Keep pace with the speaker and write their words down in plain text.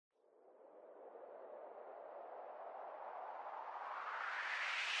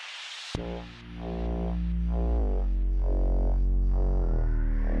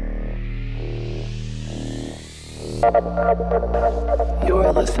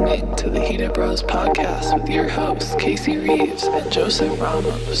You're listening to the Heated Bros podcast with your hosts, Casey Reeves and Joseph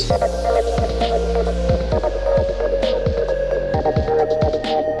Ramos.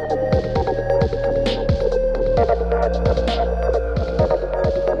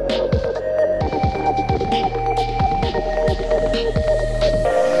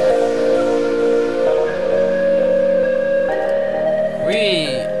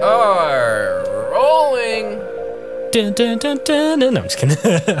 We are rolling. Dun, dun, dun, dun, dun. No, I'm just kidding.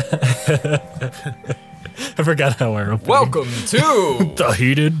 I forgot how I opened. Welcome to The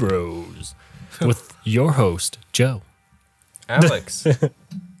Heated Bros with your host, Joe. Alex.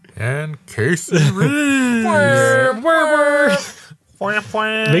 And Casey Reeves.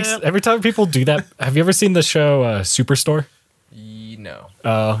 Every time people do that, have you ever seen the show Superstore? No.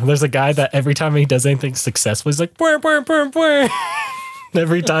 There's a guy that every time he does anything successful, he's like, "Bwah, bwah, bwah, bwah."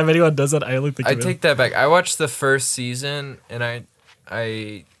 Every time anyone does that, I look think I of him. take that back. I watched the first season and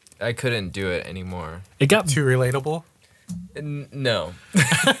I couldn't do it anymore. It got Too relatable. No.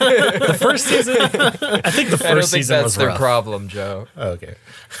 the first season. I think the I don't first think season that's was their rough. problem, Joe. Oh, okay.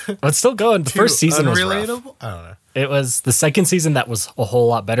 But it's still going. The first season was rough. unrelatable. I don't know. It was the second season that was a whole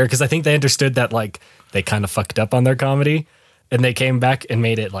lot better because I think they understood that like they kind of fucked up on their comedy, and they came back and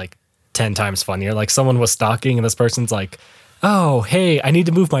made it like 10 times funnier. Like someone was stalking, and this person's like, "Oh, hey, I need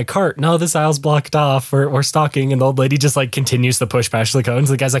to move my cart. No, this aisle's blocked off. We're stalking." And the old lady just like continues to push past the cones.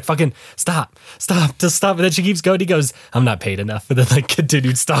 The guy's like, "Fucking stop, just stop." And then she keeps going. He goes, "I'm not paid enough." And then like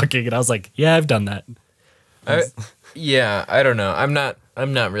continued stalking. And I was like, "Yeah, I've done that." Yeah, I don't know. I'm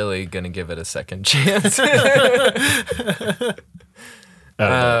not really gonna give it a second chance.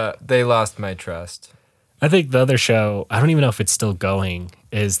 They lost my trust. I think the other show, I don't even know if it's still going,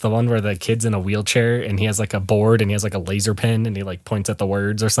 is the one where the kid's in a wheelchair and he has like a board and he has like a laser pen and he like points at the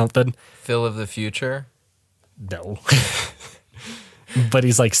words or something. Phil of the Future. No. But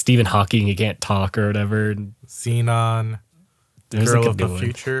he's like Stephen Hawking, he can't talk or whatever. Xenon. There's Girl like a of new the one.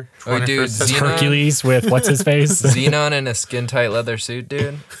 Future. Oh, dude, 21st century. Xenon. Hercules with what's his face? Xenon in a skin-tight leather suit,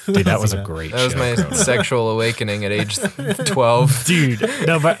 dude. Dude, that was a great That was show. my sexual awakening at age 12. Dude,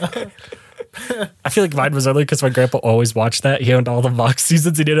 no, but I feel like mine was early because my grandpa always watched that. He owned all the Vox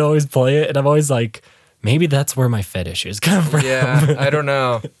seasons. He didn't always play it. And I'm always like, maybe that's where my fetishes come from. Yeah, I don't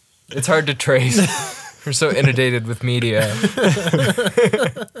know. It's hard to trace. We're so inundated with media.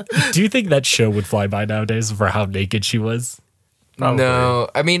 Do you think that show would fly by nowadays for how naked she was? Probably. No,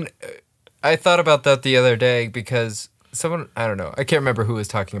 I mean, I thought about that the other day because someone, I don't know, I can't remember who was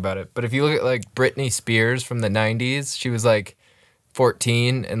talking about it, but if you look at like Britney Spears from the 90s, she was like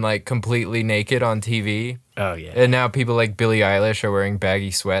 14 and like completely naked on TV. Oh, yeah. And now people like Billie Eilish are wearing baggy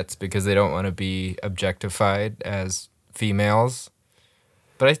sweats because they don't want to be objectified as females.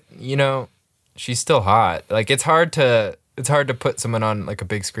 But she's still hot. Like it's hard to put someone on like a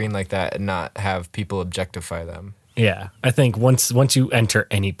big screen like that and not have people objectify them. Yeah, I think once you enter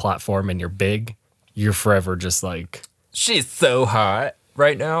any platform and you're big, you're forever just like She's so hot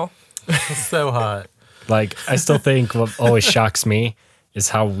right now. So hot. like I still think what always shocks me is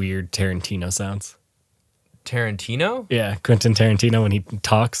how weird Tarantino sounds. Tarantino? Yeah, Quentin Tarantino when he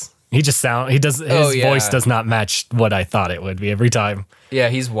talks, his voice does not match what I thought it would be every time. Yeah,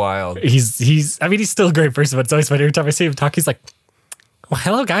 he's wild. He's still a great person, but it's always funny every time I see him talk. He's like, "Well,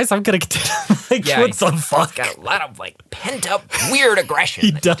 hello guys, I'm gonna get to like Yeah, what the fuck." Got a lot of like pent up weird aggression.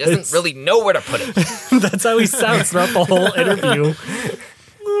 He that does. Doesn't really know where to put it. That's how he sounds throughout the whole interview.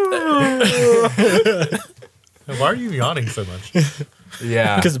 Why are you yawning so much?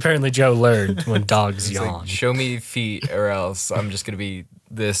 Yeah. Because apparently Joe learned when dogs It's like, yawn. show me feet or else I'm just gonna be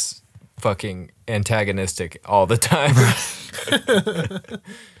this fucking antagonistic all the time.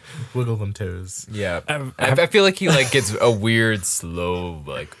 Wiggle them toes. Yeah. I've- I feel like he like gets a weird slow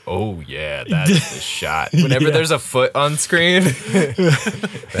like, oh yeah, that is the shot. Whenever Yeah. there's a foot on screen,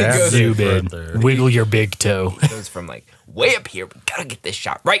 That's Zoom it in, right there. wiggle your big toe. it goes from like way up here, we gotta get this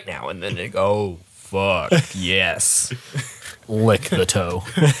shot right now, and then it go, oh fuck, yes. Lick the toe.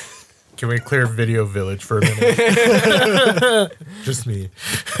 Can we clear Video Village for a minute? Just me.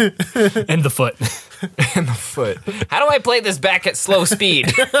 And the foot. And the foot. How do I play this back at slow speed?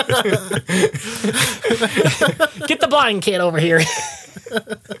 Get the blind kid over here.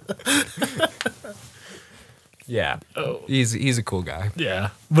 Yeah. Oh. He's a cool guy.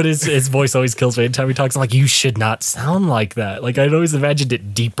 Yeah. But his voice always kills me. Every time he talks, I'm like, you should not sound like that. Like, I'd always imagined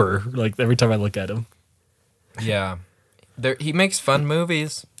it deeper, like, every time I look at him. Yeah. He makes fun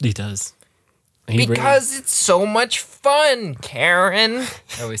movies. He does. Because it's so much fun, Karen.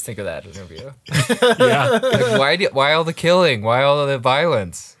 I always think of that interview. Yeah. Like, why all the killing? Why all the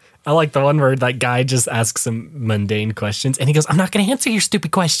violence? I like the one where that guy just asks some mundane questions and he goes, I'm not going to answer your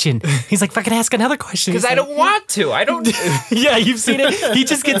stupid question. He's like, fucking ask another question. Because I don't want to. I don't. Yeah, you've seen it. He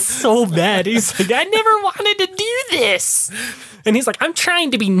just gets so mad. He's like, I never wanted to do this. And he's like, I'm trying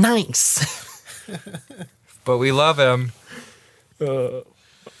to be nice. But we love him.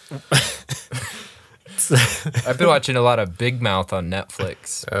 I've been watching a lot of Big Mouth on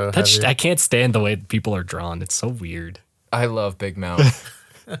Netflix. I can't stand the way people are drawn. It's so weird. I love Big Mouth.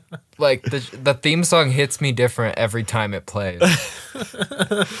 Like the theme song hits me different every time it plays.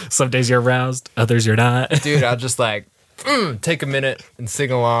 Some days you're aroused, others you're not. Dude, I'll just like take a minute and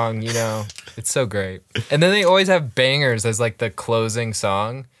sing along, you know. It's so great. And then they always have bangers as like the closing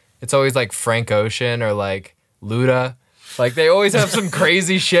song. It's always like Frank Ocean or like Luda. Like they always have some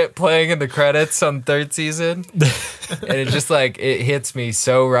crazy shit playing in the credits on third season. And it just like, it hits me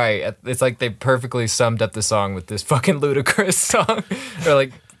so right. It's like they perfectly summed up the song with this fucking ludicrous song. Or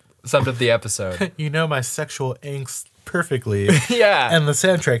like summed up the episode. You know my sexual angst perfectly. Yeah. And the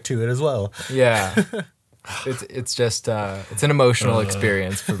soundtrack to it as well. Yeah. It's just it's an emotional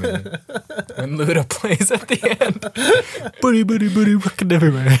experience for me when Luda plays at the end. Buddy, rocking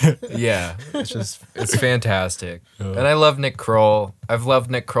everywhere. Yeah, it's fantastic. And I love Nick Kroll. I've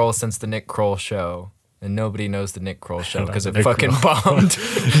loved Nick Kroll since the Nick Kroll Show, and nobody knows the Nick Kroll Show because it Nick fucking bombed.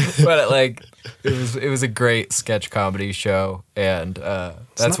 But like, it was a great sketch comedy show, and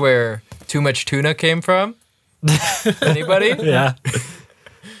that's where Too Much Tuna came from. Anybody? Yeah.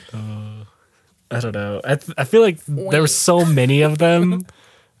 I don't know. I feel like there were so many of them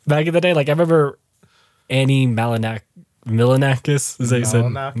back in the day. Like I remember Annie Milanakis. Is that you said?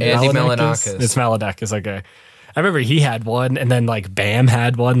 Andy Milonakis. It's Milanakis. Okay. I remember he had one, and then like Bam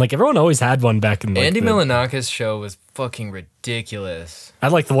had one. Like everyone always had one back in. Like, Andy Milonakis show was fucking ridiculous. I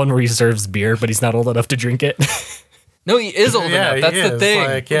like the one where he serves beer, but he's not old enough to drink it. No, he is old enough. That's the thing.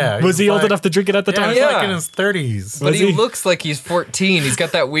 Like, yeah, Was he old enough to drink it at the time? He's like Yeah. in his 30s. But Was he he? looks like he's 14. He's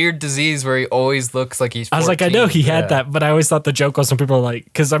got that weird disease where he always looks like he's 14. I was like, I know he had that, but I always thought the joke was when people were like,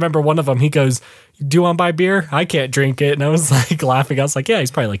 because I remember one of them, he goes, do you want to buy beer? I can't drink it. And I was like laughing. I was like, yeah,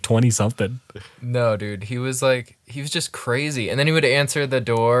 he's probably like 20 something. No, dude. He was just crazy. And then he would answer the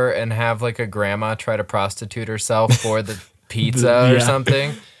door and have like a grandma try to prostitute herself for the pizza or Yeah.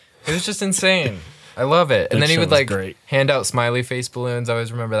 something. It was just insane. I love it. And That then he show would was like great. hand out smiley face balloons. I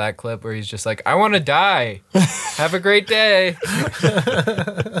always remember that clip where he's just like, I want to die. Have a great day.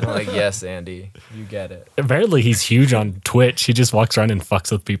 I'm like, yes, Andy, you get it. Apparently he's huge on Twitch. He just walks around and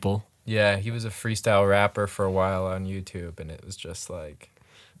fucks with people. Yeah, he was a freestyle rapper for a while on YouTube, and it was just like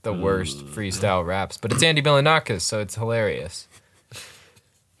the worst freestyle raps. But it's Andy Milonakis, so it's hilarious.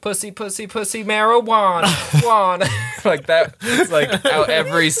 Pussy, pussy, pussy, marijuana, wanna. Like that. It's like how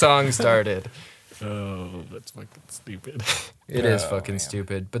every song started. Oh, that's fucking stupid. It is fucking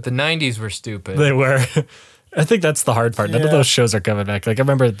stupid. But the 90s were stupid. They were. I think that's the hard part. None of Yeah. those shows are coming back. Like I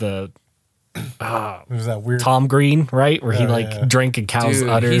remember the There's that weird. Tom Green, right? Where he Oh, like yeah. drank a cow's Dude,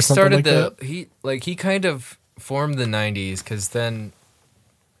 udder he or something started like that. he kind of formed the 90s because then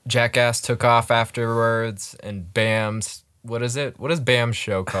Jackass took off afterwards, and Bam's, what is it? What is Bam's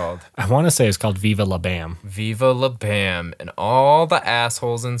show called? I want to say it's called Viva La Bam. Viva La Bam, and all the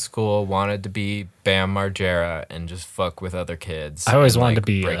assholes in school wanted to be Bam Margera and just fuck with other kids. I always and, wanted like, to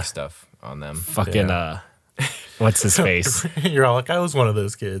be, break stuff on them. Fucking what's his face? You're all like, I was one of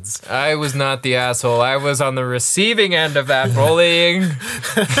those kids. I was not the asshole. I was on the receiving end of that bullying.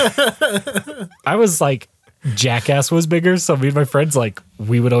 I was like, Jackass was bigger, so me and my friends, like,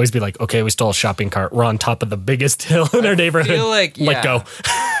 we would always be like, okay, we stole a shopping cart. We're on top of the biggest hill in our neighborhood. feel like, Let yeah. go.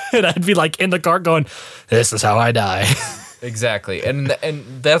 And I'd be like in the car going, this is how I die. Exactly, and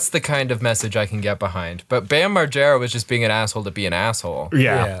that's the kind of message I can get behind. But Bam Margera was just being an asshole to be an asshole.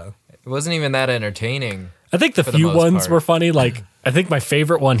 Yeah. It wasn't even that entertaining. I think the the few most ones part. were funny. Like, I think my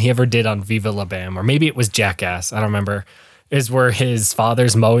favorite one he ever did on Viva La Bam, or maybe it was Jackass, I don't remember, is where his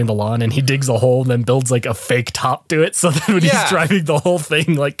father's mowing the lawn and he digs a hole and then builds like a fake top to it. So then when Yeah. he's driving, the whole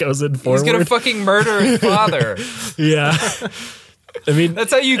thing like goes in forward. He's gonna fucking murder his father. Yeah. I mean,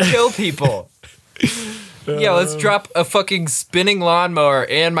 That's how you kill people. Yeah, let's drop a fucking spinning lawnmower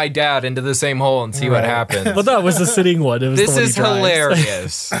and my dad into the same hole and see what happens. well, that was the sitting one. It was This the one he is drives.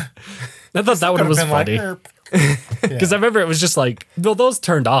 hilarious. I thought that one was Been like, funny. "Erp." Because I remember it was just like, well, those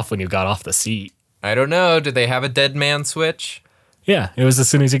turned off when you got off the seat. I don't know. Did they have a dead man switch? Yeah, it was as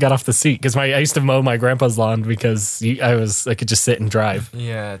soon as you got off the seat. Because I used to mow my grandpa's lawn because I could just sit and drive.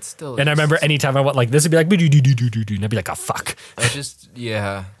 Yeah, it's still. And I remember anytime I went like this, it'd be like, "Doo-doo-doo-doo-doo-doo," and I'd be like, oh, fuck.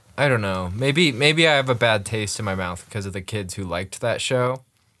 I I don't know. Maybe I have a bad taste in my mouth because of the kids who liked that show.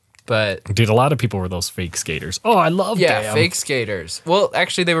 But Dude, a lot of people were those fake skaters. Oh, I love Damn. Fake skaters. Well,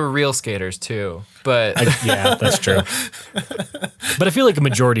 actually, they were real skaters too. But Yeah, that's true. But I feel like a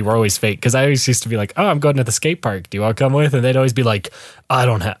majority were always fake because I always used to be like, "Oh, I'm going to the skate park. Do you want to come with?" And they'd always be like, I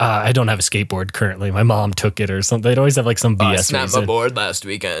don't have a skateboard currently. My mom took it or something." They'd always have like some BS. I snapped reason. my board last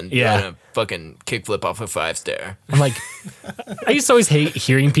weekend. Yeah. Doing a fucking kickflip off a 5-stair. I'm like, I used to always hate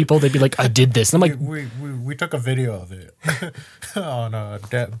hearing people. They'd be like, "I did this," and I'm like, We took a video of it on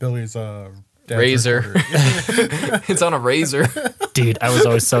Billy's dad's Razor. recorder. It's on a razor. "Dude, I was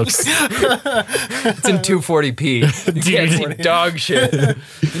always so." It's in 240p. You can't see dog shit.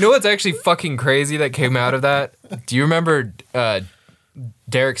 You know what's actually fucking crazy that came out of that? Do you remember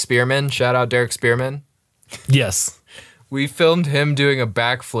Derek Spearman? Shout out Derek Spearman. Yes. We filmed him doing a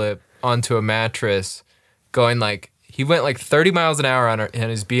backflip onto a mattress, going like he went like 30 miles an hour on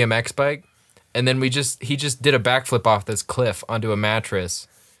his BMX bike, and then he just did a backflip off this cliff onto a mattress,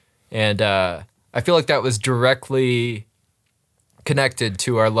 and I feel like that was directly connected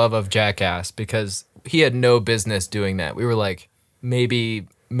to our love of Jackass because he had no business doing that. We were like maybe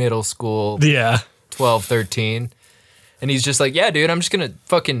middle school, Yeah. 12, 13. And he's just like, yeah, dude, I'm just going to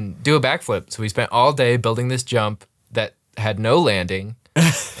fucking do a backflip. So we spent all day building this jump that had no landing.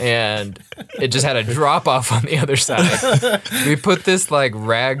 And it just had a drop off on the other side. We put this like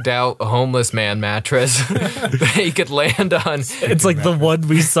ragged out homeless man mattress that he could land on. It's like the one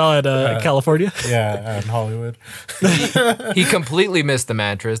we saw in California. Yeah, in Hollywood. He completely missed the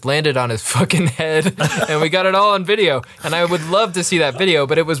mattress, landed on his fucking head, and we got it all on video. And I would love to see that video,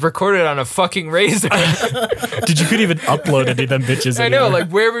 but it was recorded on a fucking razor. Dude, you couldn't even upload any of them bitches I know, anywhere. like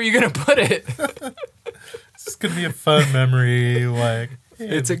where were you gonna put it? It's gonna be a fun memory. Like,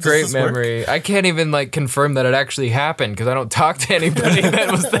 It's a does great this work? memory. I can't even like confirm that it actually happened because I don't talk to anybody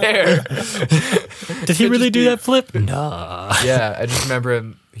that was there. Did he really do that flip? Nah. Yeah, I just remember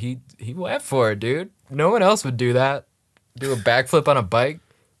him. He went for it, dude. No one else would do that. Do a backflip on a bike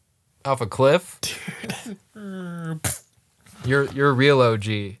off a cliff. Dude. You're a real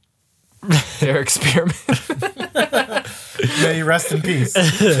OG. Derek Spearman. May you rest in peace.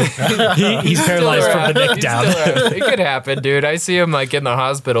 He's paralyzed from the neck He's down. still around. It could happen, dude. I see him like in the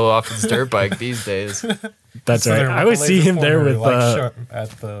hospital off his dirt bike these days. That's So right. they're I always with see laser him there pointer, with like, sharp at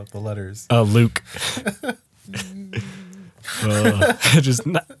the letters. Luke.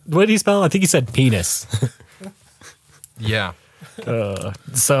 What did he spell? I think he said penis. Yeah.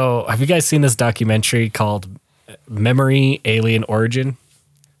 So, have you guys seen this documentary called Memory Alien Origin?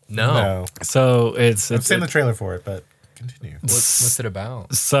 No. So I've seen the trailer for it, but continue. What's it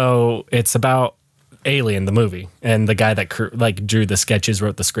about? So it's about Alien, the movie, and the guy that drew the sketches,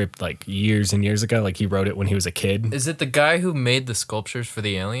 wrote the script like years and years ago. Like he wrote it when he was a kid. Is it the guy who made the sculptures for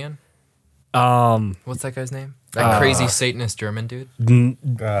the alien? What's that guy's name? That crazy Satanist German dude?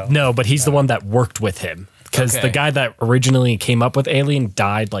 No, but he's the one that worked with him because Okay. the guy that originally came up with Alien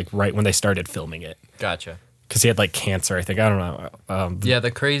died like right when they started filming it Gotcha. because he had like cancer. I think I don't know. Yeah, the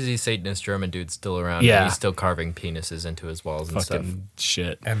crazy Satanist German dude's still around. Yeah. And he's still carving penises into his walls and stuff. Fucking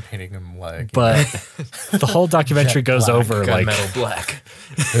shit. And painting him like. But the whole documentary goes black. over like Gunmetal black.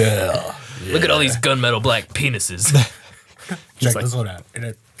 Look at all these gunmetal black penises. Check like- this one out. And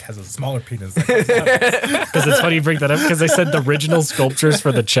it has a smaller penis. because it's funny you bring that up because they said the original sculptures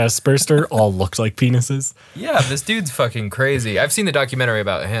for the chest burster all looked like penises. Yeah, this dude's fucking crazy. I've seen the documentary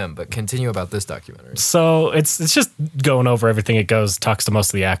about him, but continue about this documentary. So it's just going over everything it goes, talks to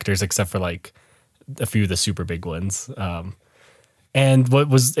most of the actors except for like a few of the super big ones. And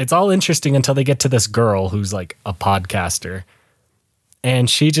it's all interesting until they get to this girl who's like a podcaster. And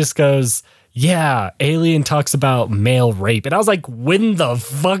she just goes, yeah, Alien talks about male rape. And I was like, when the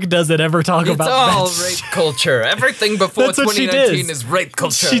fuck does it ever talk It's about all that rape culture. Everything before That's what she 2019 does. is rape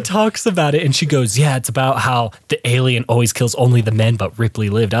culture. She talks about it and she goes, yeah, it's about how the alien always kills only the men, but Ripley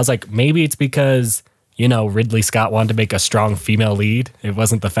lived. I was like, maybe it's because, Ridley Scott wanted to make a strong female lead. It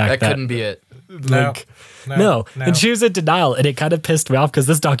wasn't the fact that couldn't be it. No. And she was in denial, and it kind of pissed me off because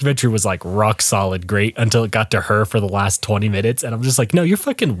this documentary was like rock solid great until it got to her for the last 20 minutes. And I'm just like, no, you're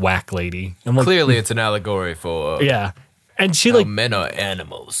fucking whack, lady. I'm like, Clearly, it's an allegory for yeah. And she how like, men are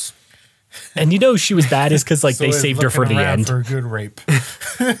animals. and she was bad is because like So they it's saved her for looking the around end. For a good rape.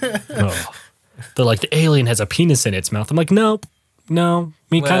 Oh. They're like, the alien has a penis in its mouth. I'm like, nope. No,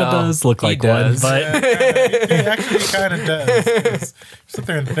 he kind of Well, does look he like does. one, but It actually kind of does. Sit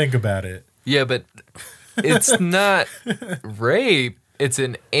there and think about it. Yeah, but it's not rape. It's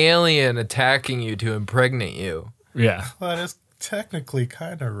an alien attacking you to impregnate you. yeah. Well, technically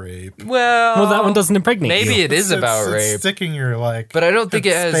kind of rape. Well, that one doesn't impregnate maybe you. it is about It's rape. sticking your But I don't think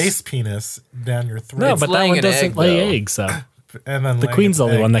it has- space penis down your throat. No, but that laying one an doesn't egg, lay though. eggs, so and then the queen's the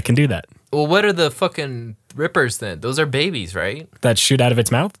only one that can do that. Well, what are the fucking rippers then? Those are babies, right? That shoot out of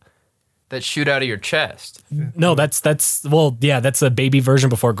its mouth? That shoot out of your chest. No, that's a baby version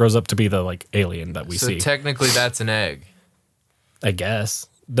before it grows up to be the like alien that we So see. technically, that's an egg. I guess.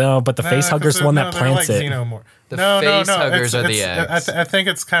 No, but the face hugger's the one that plants it. The face huggers are the eggs. I think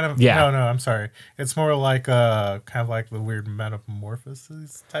it's kind of Yeah. No, I'm sorry. It's more like kind of like the weird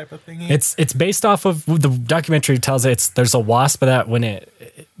metamorphosis type of thingy. It's based off of the documentary tells there's a wasp that when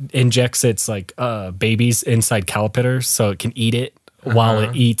it injects its like babies inside caterpillars so it can eat it while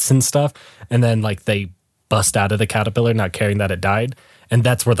it eats and stuff, and then like they bust out of the caterpillar not caring that it died, and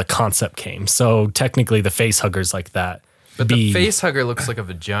that's where the concept came. So technically the face hugger's like that. But the face hugger looks like a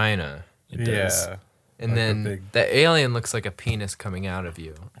vagina. It does. And Like a then big- the alien looks like a penis coming out of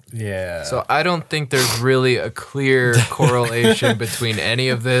you. Yeah. So I don't think there's really a clear correlation between any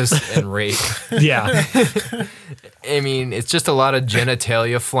of this and rape. Yeah. I mean, it's just a lot of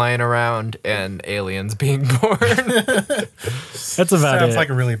genitalia flying around and aliens being born. That's about sounds it. like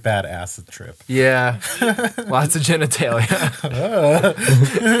a really bad acid trip. Yeah. Lots of genitalia.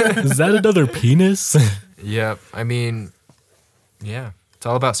 Is that another penis? Yep. I mean, yeah. It's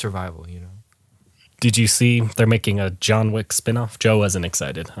all about survival, you know. Did you see they're making a John Wick spinoff? Joe wasn't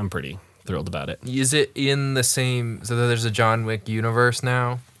excited. I'm pretty thrilled about it. Is it in the same... So there's a John Wick universe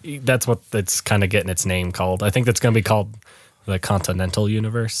now? That's what it's kind of getting its name called. I think that's going to be called the Continental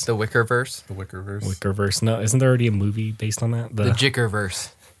Universe. The Wickerverse? The Wickerverse. Wickerverse. No, isn't there already a movie based on that? The Jickerverse.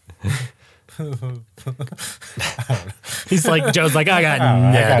 He's like, Joe's like, I got I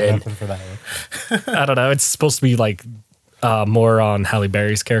got nothing. nothing for that one. I don't know. It's supposed to be like more on Halle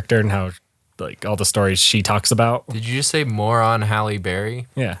Berry's character and how like all the stories she talks about. Did you just say more on Halle Berry?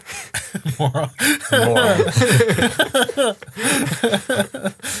 Yeah. Moron.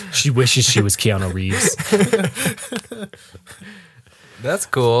 She wishes she was Keanu Reeves. That's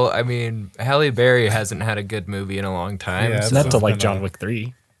cool. I mean, Halle Berry hasn't had a good movie in a long time. Yeah, so- Not to like been John a- Wick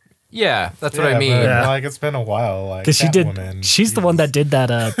 3. Yeah, that's what I Yeah, mean. but, Yeah. like it's been a while. Like Because Catwoman, she's the one that did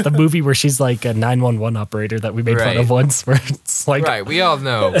that, the movie where she's like a 911 operator that we made fun Right. of once, where it's like, Right, we all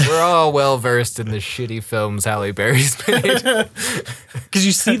know. We're all well versed in the shitty films Halle Berry's made. because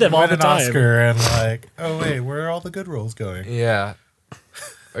you see them all win the an time. Oscar and like, oh wait, where are all the good roles going? Yeah.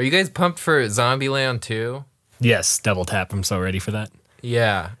 Are you guys pumped for Zombieland 2? Yes, double tap. I'm so ready for that.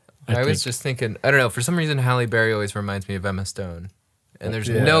 Yeah. I was think- just thinking, I don't know, for some reason Halle Berry always reminds me of Emma Stone. And there's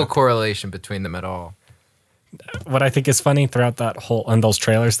Yeah. no correlation between them at all. What I think is funny throughout that whole on those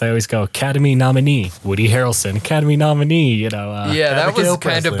trailers, they always go Academy nominee Woody Harrelson, Academy nominee. You know, Yeah, that was Abigail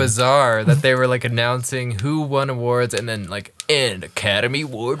kind of Breslin. bizarre that they were like announcing who won awards and then like, and Academy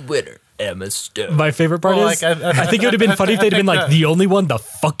Award winner, Emma Stone. my favorite part Well, is like, I think it would have been funny if they'd have been like the only one to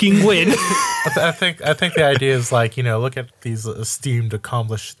fucking win. I think the idea is like, you know, look at these esteemed,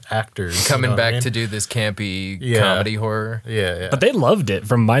 accomplished actors Coming you know what I back mean? to do this campy Yeah. comedy horror. Yeah. But they loved it.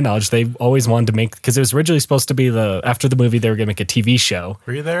 From my knowledge, they always wanted to make because it was originally supposed to be after the movie they were gonna make a TV show.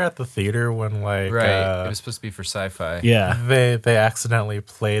 Were you there at the theater when like Right. It was supposed to be for sci-fi. Yeah, they accidentally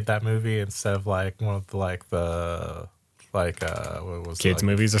played that movie instead of like one of the what was it, Kids like,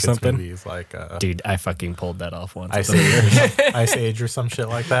 movies or kids something? movies, like dude, I fucking pulled that off once. Ice Age or some shit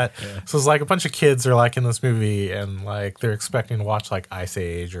like that. So it's like a bunch of kids are like in this movie and like they're expecting to watch like Ice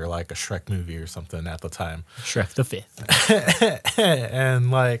Age or like a Shrek movie or something at the time. Shrek the Fifth.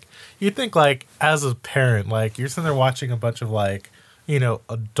 And like you think like as a parent, like you're sitting there watching a bunch of like, you know,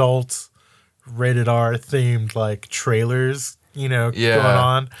 adult rated R themed like trailers, you know, Yeah. going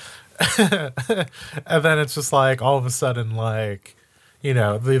on. And then it's just like all of a sudden like, you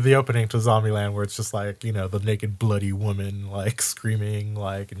know, the opening to Zombieland where it's just like, you know, the naked bloody woman like screaming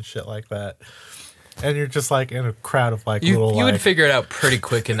like and shit like that. And you're just like in a crowd of like You little like, would figure it out pretty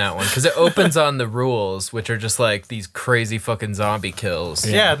quick in that one because it opens on the rules, which are just like these crazy fucking zombie kills.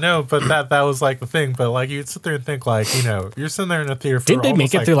 Yeah, no, but that was like the thing. But like you'd sit there and think like, you know, you're sitting there in a theater for Didn't they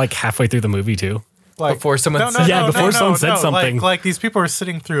make almost, it through like halfway through the movie too? like Before someone said- Yeah, before someone said something. Like these people are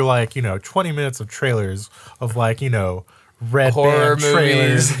sitting through like, you know, 20 minutes of trailers of like, you know, red Horror band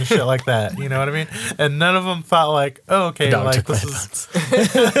trailers movies. and shit like that. You know what I mean? And none of them thought like, oh, okay, Dog like took my this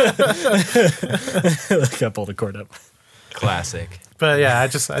is. Like I pulled the cord up. Classic. But yeah, I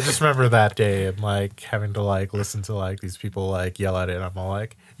just remember that day and like having to like listen to like these people like yell at it. And I'm all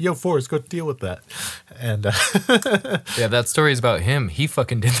like, yo, Forrest, go deal with that. And Yeah, that story is about him. He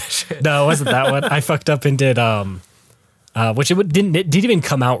fucking did that shit. No, it wasn't that one. I fucked up and did which it didn't even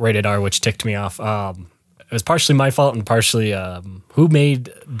come out rated R, which ticked me off. it was partially my fault and partially who made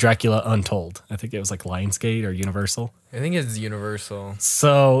Dracula Untold? I think it was like Lionsgate or Universal. I think it's Universal.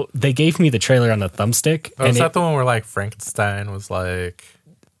 So they gave me the trailer on the thumbstick. Oh, is that the one where like Frankenstein was like?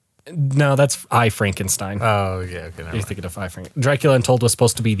 No, that's I Frankenstein. Oh yeah, okay. Never You're mind. thinking of I Frankenstein. Dracula Untold was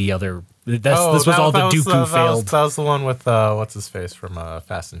supposed to be the other. This was that- all the that was Dooku failed. That was the one with what's his face from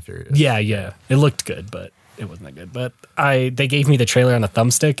Fast and Furious. Yeah. It looked good, but it wasn't that good. But they gave me the trailer on a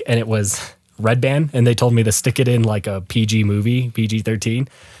thumbstick, and it was Red Band, and they told me to stick it in like a PG movie, PG-13,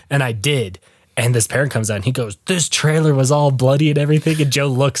 and I did. And this parent comes out and he goes, "This trailer was all bloody and everything." And Joe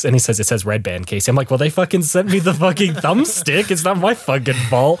looks and he says, "It says Red Band, Casey." I'm like, "Well, they fucking sent me the fucking thumbstick. It's not my fucking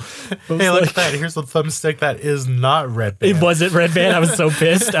fault." Hey, look at that! Here's a thumbstick that is not Red Band. It wasn't Red Band. I was so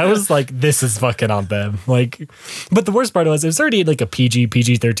pissed. I was like, "This is fucking on them." Like, but the worst part was it was already like a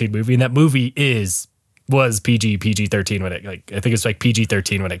PG-13 movie, and that movie was PG-13 when it I think it was like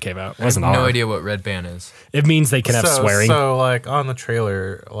PG-13 when it came out. It wasn't No R. idea what Red Band is. It means they can have swearing. So like on the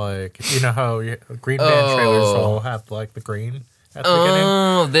trailer, like you know how Green Band trailers all have like the green at the beginning.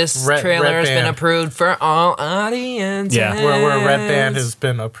 Oh, this Red trailer has been Band. approved for all audiences. Yeah. Where Red Band has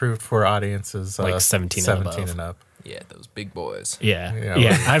been approved for audiences Like 17 and above. and up. Yeah, those big boys. Yeah. Yeah, Yeah.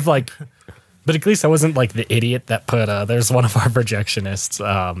 right. I've like, but at least I wasn't like the idiot that put, there's one of our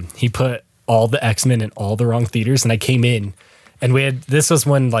projectionists. He put all the X-Men in all the wrong theaters. And I came in and this was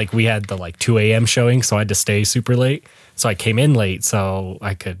when like we had the like 2 a.m. showing. So I had to stay super late. So I came in late so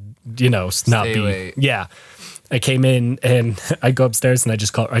I could, not Stay be. late. Yeah. I came in and I go upstairs and I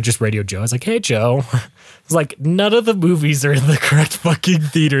just radioed Joe. I was like, "Hey, Joe." I was like, "None of the movies are in the correct fucking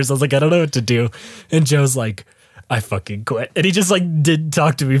theaters." I was like, "I don't know what to do." And Joe's like, "I fucking quit." And he just like didn't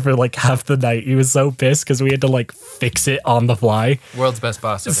talk to me for like half the night. He was so pissed because we had to like fix it on the fly. World's best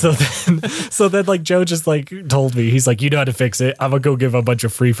boss. So then like Joe just like told me, he's like, "You know how to fix it. I'm gonna go give a bunch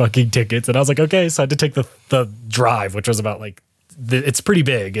of free fucking tickets." And I was like, "Okay." So I had to take the drive, which was about like, it's pretty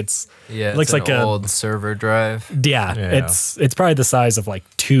big. It Yeah, looks it's like an old server drive. yeah, Yeah. it's probably the size of like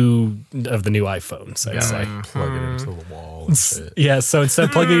 2 of the new iPhones. I'd say. Plug it into the wall. And shit. Yeah, so instead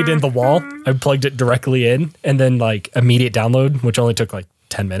of plugging it in the wall, I plugged it directly in and then like immediate download, which only took like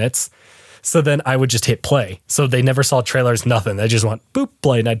 10 minutes. So then I would just hit play. So they never saw trailers, nothing. They just went boop,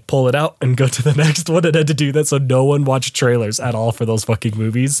 play, and I'd pull it out and go to the next one and had to do that. So no one watched trailers at all for those fucking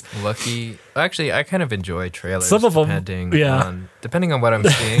movies. Lucky. Actually, I kind of enjoy trailers. Some of 'em, depending on what I'm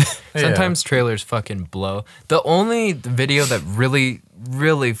seeing. Sometimes trailers fucking blow. The only video that really,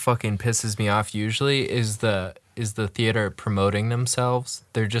 really fucking pisses me off usually is the theater promoting themselves.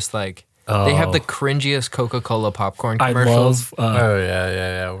 They're just like they have the cringiest Coca-Cola popcorn I commercials. love Oh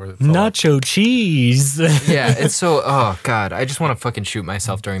yeah. Where it's all- nacho cheese. Yeah, it's so. Oh god, I just want to fucking shoot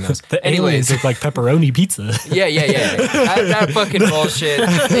myself during those. The aliens look like pepperoni pizza. Yeah. That fucking bullshit.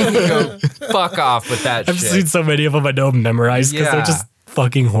 They can go fuck off with that I've shit. seen so many of them I know them memorized because they're Yeah. just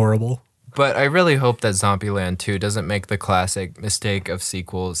fucking horrible. But I really hope that Zombieland 2 doesn't make the classic mistake of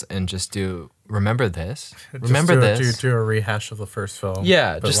sequels and just remember this? Just Remember do this? Do a rehash of the first film.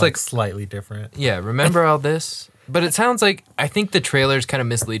 Yeah, but just like- slightly different. Yeah, remember all this? But it sounds like, I think the trailer's kind of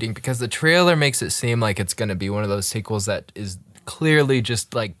misleading because the trailer makes it seem like it's going to be one of those sequels that is clearly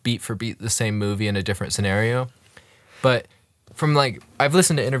just like beat for beat the same movie in a different scenario. But from like, I've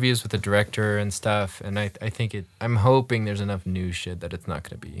listened to interviews with the director and stuff, and I think I'm hoping there's enough new shit that it's not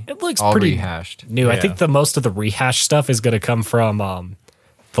going to be It looks all pretty rehashed. new. I Yeah. think the most of the rehash stuff is going to come from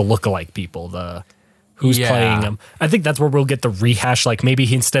the lookalike people, who's Yeah. playing him. I think that's where we'll get the rehash. Like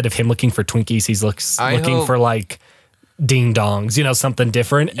maybe instead of him looking for Twinkies, he's I looking hope- for like ding dongs, something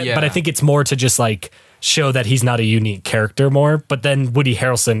different. Yeah. But I think it's more to just like show that he's not a unique character more. But then Woody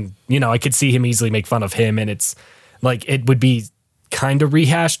Harrelson, I could see him easily make fun of him, and it's like it would be kind of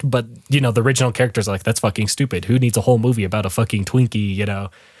rehashed, but the original characters are like, that's fucking stupid. Who needs a whole movie about a fucking Twinkie?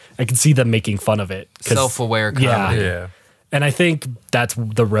 I can see them making fun of it. 'Cause- Self-aware Yeah. comedy. Yeah. And I think that's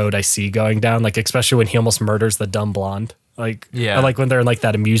the road I see going down, like especially when he almost murders the dumb blonde. Like, Yeah. I like when they're in like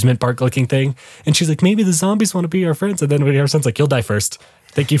that amusement park looking thing, and she's like, maybe the zombies want to be our friends, and then when her son's like, you'll die first.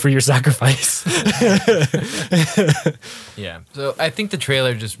 Thank you for your sacrifice. Yeah. So I think the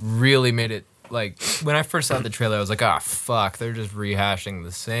trailer just really made it like when I first saw the trailer, I was like, fuck, they're just rehashing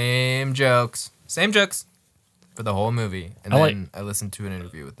the same jokes for the whole movie. And then I listened to an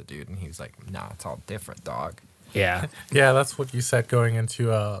interview with the dude, and he was like, nah, it's all different, dog. Yeah. Yeah, that's what you said going into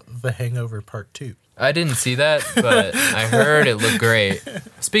The Hangover Part 2. I didn't see that, but I heard it looked great.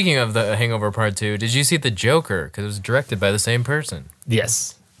 Speaking of the Hangover Part 2, did you see The Joker? Because it was directed by the same person.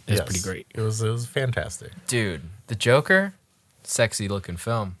 Yes. It's Yes. pretty great. It was fantastic. Dude, The Joker, sexy looking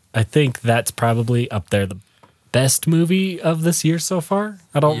film. I think that's probably up there the best movie of this year so far.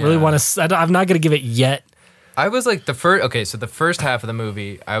 I don't really Yeah. want to. I'm not going to give it yet I was like the first. Okay, so the first half of the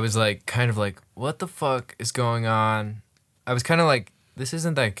movie, I was like, kind of like, what the fuck is going on? I was kind of like, this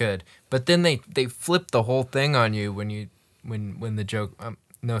isn't that good. But then they flip the whole thing on you when the joke.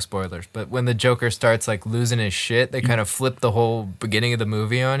 No spoilers, but when the Joker starts like losing his shit, they kind of flip the whole beginning of the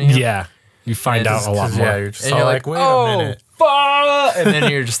movie on you. Yeah, you find out a lot more. Yeah, you're just And all you're like, like, wait a minute. fuck! And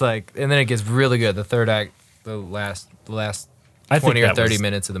then you're just like, and then it gets really good. The third act, the last I think 20 or that 30 was-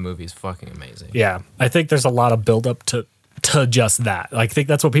 minutes of the movie is fucking amazing. Yeah, I think there's a lot of build up to just that. Like, I think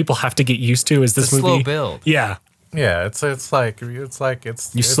that's what people have to get used to. Is this It's a movie slow build. Yeah, Yeah, it's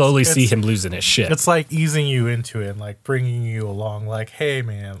you slowly see him losing his shit. It's like easing you into it, and like bringing you along. Like, hey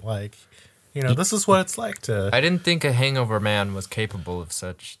man, like, you know, this is what it's like to. I didn't think a Hangover Man was capable of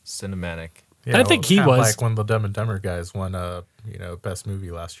such cinematic. You I think he kinda was. like when the Dumb and Dumber guys won best movie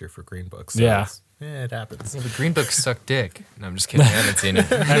last year for Green Book. So Yeah. it happens. Well, the Green Book sucked dick. No, I'm just kidding. I haven't seen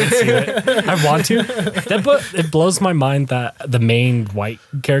it. I haven't seen it. I want to. That book, it blows my mind that the main white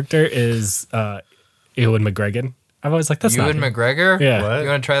character is Ewan McGregor. I've always like that's Ewan not him. McGregor? Yeah. What? You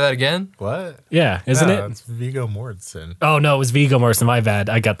want to try that again? What? Yeah, isn't No, it? It's Viggo Mortensen. Oh no, it was Viggo Mortensen. My bad.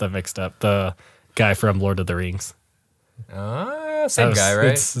 I got that mixed up. The guy from Lord of the Rings. Same guy,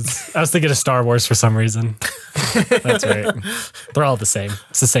 right? I was thinking of Star Wars for some reason. That's right. They're all the same.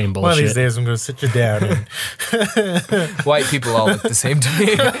 It's the same One of these bullshit. days, I'm going to sit you down. And, White people all look the same to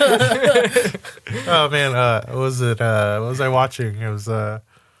me. oh man, what was I watching? It was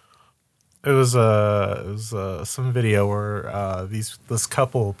some video where this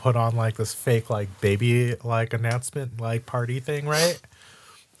couple put on like this fake like baby like announcement like party thing, right?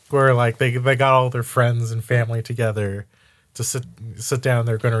 Where like they got all their friends and family together to sit down.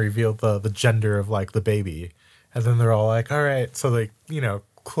 They're going to reveal the gender of like the baby, and then they're all like, all right, so they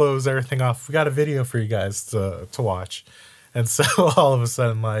close everything off. We got a video for you guys to watch. And so all of a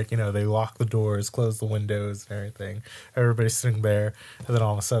sudden, like, they lock the doors, close the windows and everything. Everybody's sitting there. And then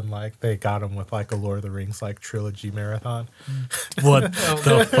all of a sudden, like, they got them with, like, a Lord of the Rings, like, trilogy marathon. What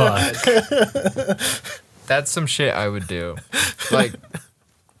the fuck? That's some shit I would do. Like,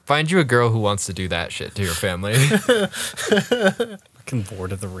 find you a girl who wants to do that shit to your family. Fucking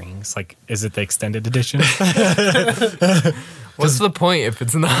Lord of the Rings. Like, is it the extended edition? What's the point if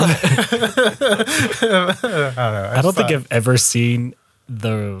it's not? I don't think I've ever seen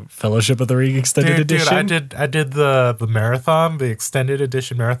the Fellowship of the Ring extended edition. Dude, I did the marathon, the extended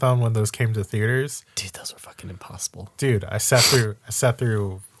edition marathon when those came to theaters. Dude, those are fucking impossible. Dude, I sat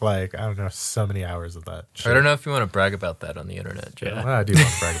through like, I don't know, so many hours of that shit. I don't know if you want to brag about that on the internet, Joe. Yeah. Well, I do want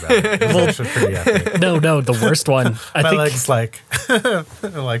to brag about it. It was actually pretty epic. No, the worst one. I My think legs like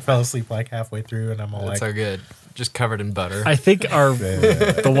like fell asleep like halfway through, and I'm all That's like so good. Just covered in butter. I think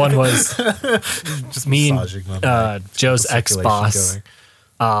the one was just me massaging them, and like, Joe's ex circulation boss.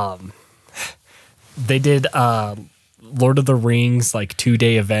 going. They did Lord of the Rings like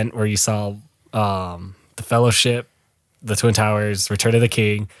 2-day event where you saw the Fellowship, the Twin Towers, Return of the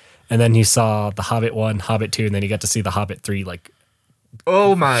King, and then you saw the Hobbit 1, Hobbit 2, and then you got to see the Hobbit 3 like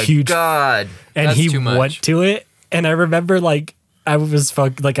Oh my huge- god. and That's he too much. went to it, and I remember like I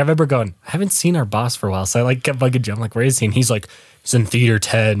remember going, I haven't seen our boss for a while, so I like kept bugging Joe. I'm like, where is he? And he's like, he's in theater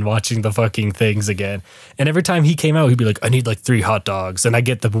 10 watching the fucking things again. And every time he came out, he'd be like, I need like 3 hot dogs, and I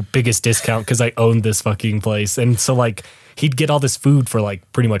get the biggest discount because I own this fucking place. And so like he'd get all this food for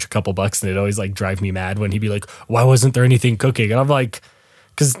like pretty much a couple bucks, and it'd always like drive me mad when he'd be like, why wasn't there anything cooking? And I'm like,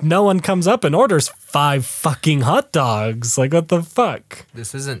 because no one comes up and orders 5 fucking hot dogs. Like, what the fuck?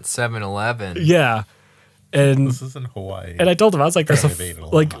 This isn't 7-Eleven. Yeah. And This is in Hawaii. I told him, I was like, there's They ate a lot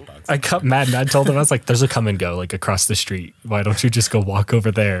of like, hot dogs. I got mad and I told him, I was like, there's a come and go, like across the street. Why don't you just go walk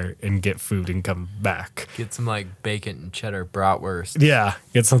over there and get food and come back? Get some like bacon and cheddar bratwurst. Yeah,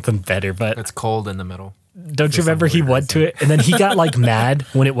 get something better. But It's cold in the middle. don't you remember he went to it and then he got like mad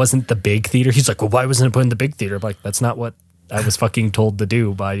when it wasn't the big theater? He's like, well, why wasn't it put in the big theater? I'm like, that's not what I was fucking told to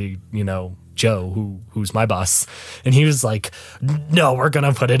do by, Joe, who's my boss. And he was like, no, we're going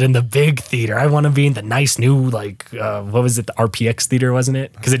to put it in the big theater. I want to be in the nice new, like, what was it? The RPX theater, wasn't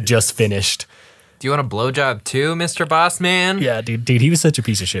it? Because it just finished. Do you want a blowjob too, Mr. Boss Man? Yeah, dude, he was such a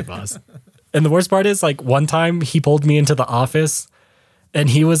piece of shit, boss. And the worst part is, like, one time he pulled me into the office and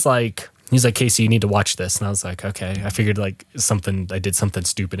he's like, Casey, you need to watch this. And I was like, okay. I figured like I did something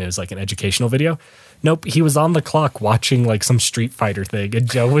stupid. It was like an educational video. Nope. He was on the clock watching like some Street Fighter thing. And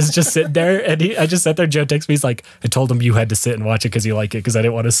Joe was just sitting there. And I just sat there. Joe texts me. He's like, I told him you had to sit and watch it because you like it because I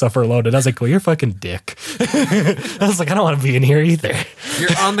didn't want to suffer alone. And I was like, well, you're a fucking dick. I was like, I don't want to be in here either.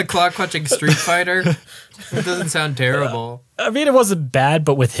 You're on the clock watching Street Fighter. It doesn't sound terrible. I mean, it wasn't bad,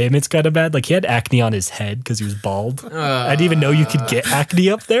 but with him, it's kind of bad. Like, he had acne on his head because he was bald. I didn't even know you could get acne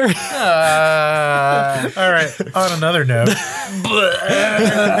up there. All right. On another note,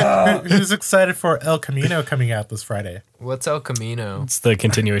 who's excited for El Camino coming out this Friday? What's El Camino? It's the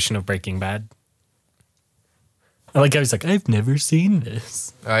continuation of Breaking Bad. I like how he's like, I've never seen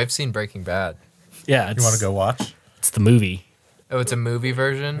this. Oh, I've seen Breaking Bad. Yeah, You want to go watch? It's the movie. Oh, it's a movie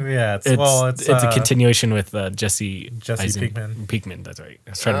version? Yeah, it's It's a continuation with Jesse Pinkman. Pinkman, that's right.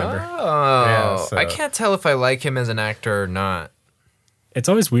 I was trying to remember. Oh, Yeah, so- I can't tell if I like him as an actor or not. It's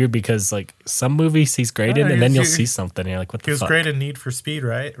always weird because like some movies he's great in, Yeah, and then you'll he- see something, and you're like, what He the was fuck? great in Need for Speed,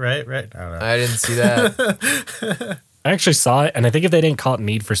 right? I don't know. I didn't see that. I actually saw it, and I think if they didn't call it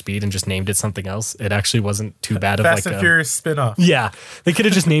Need for Speed and just named it something else, it actually wasn't too bad of Fast like and a... Furious spinoff. Yeah, they could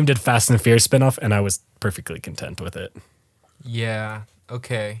have just named it Fast and Furious spinoff, and I was perfectly content with it. Yeah.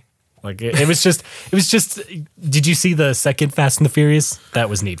 Okay. Like it was just. Did you see the second Fast and the Furious? That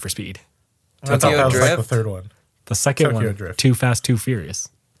was Need for Speed. I thought Tokyo that was like the Drift? third one. The second Tokyo one, Drift. Too Fast, Too Furious.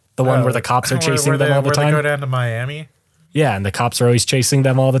 The one where the cops are chasing them all the Where they go time. down to Miami. Yeah, and the cops are always chasing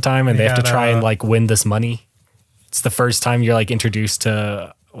them all the time, and they have to Yeah, try no. and like win this money. It's the first time you're like introduced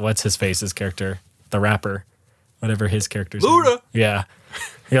to what's his face's character, the rapper, whatever his character's name. Luda. Yeah,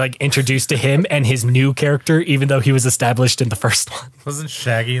 you're like introduced to him and his new character, even though he was established in the first one. Wasn't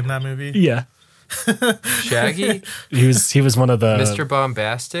Shaggy in that movie? Yeah, Shaggy? he was one of the Mr.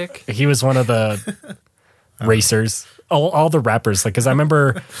 Bombastic? He was one of the racers. All the rappers, like, because I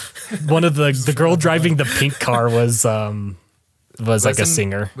remember one of the girl driving the pink car was like a Wasn't-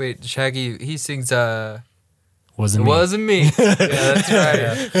 singer. Wait, Shaggy, he sings, Wasn't It me. wasn't me. Yeah, that's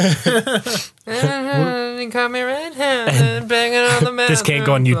right. Caught me red-handed, banging on the This can't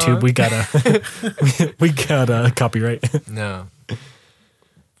go on YouTube. We gotta we gotta copyright. No.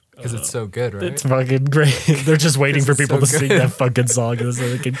 Because it's so good, right? It's fucking great. They're just waiting for This is people so to sing good. that fucking song so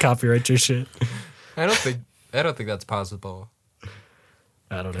they can copyright your shit. I don't think that's possible.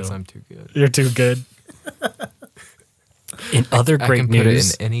 I don't Because know. I'm too good. You're too good. In other I great can put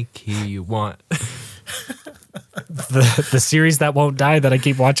news, it in any key you want. the series that won't die that I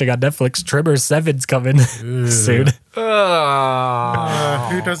keep watching on Netflix, Trimmer 7's coming soon. Who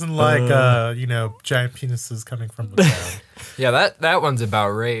doesn't like giant penises coming from the ground? Yeah, that one's about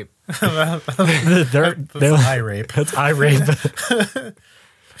rape. they're That's eye rape. That's eye rape.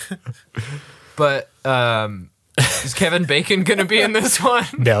 But is Kevin Bacon gonna be in this one?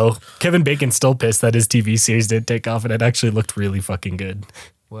 No, Kevin Bacon's still pissed that his TV series didn't take off, and it actually looked really fucking good.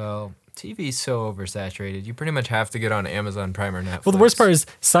 Well, TV's so oversaturated. You pretty much have to get on Amazon Prime or Netflix. Well, the worst part is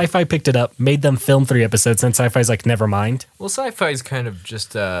Sci-Fi picked it up, made them film 3 episodes, and Sci-Fi's like, never mind. Well, Sci-Fi's kind of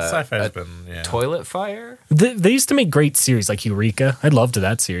just Sci-Fi's a been toilet fire. They used to make great series like Eureka. I loved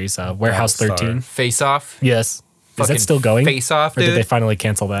that series. Warehouse Battlestar. 13. Face Off. Yes. Is Fucking that still going? Face Off, Or did dude. they finally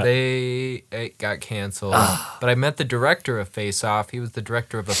cancel that? It got canceled. But I met the director of Face Off. He was the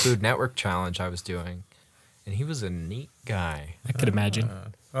director of a Food Network challenge I was doing. And he was a neat guy. I could imagine.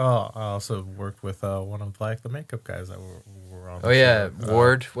 Oh, I also worked with one of the makeup guys that were on. Oh, the yeah. show.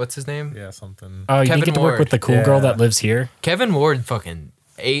 Ward. What's his name? Yeah, something. Oh, you Kevin didn't get to work Ward. with the cool girl Yeah. that lives here? Kevin Ward fucking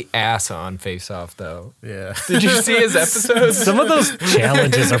ate ass on Face Off, though. Yeah. Did you see his episodes? Some of those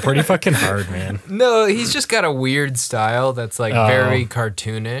challenges are pretty fucking hard, man. No, he's just got a weird style that's like Oh. very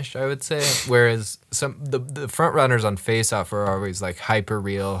cartoonish, I would say. Whereas the front runners on Face Off are always like hyper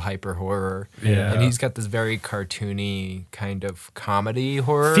real, hyper horror. Yeah. And he's got this very cartoony kind of comedy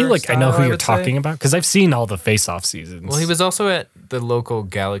horror. I feel like I know style, who you're would say. talking about because I've seen all the Face Off seasons. Well, he was also at the local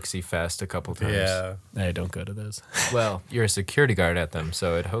Galaxy Fest a couple times. Yeah. I don't go to those. Well, you're a security guard at them,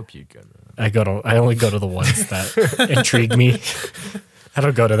 so I'd hope you'd go to them. I only go to the ones that intrigue me. I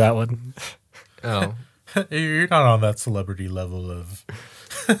don't go to that one. Oh, You're not on that celebrity level of.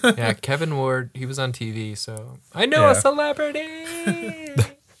 yeah, Kevin Ward, he was on TV, so I know Yeah. a celebrity.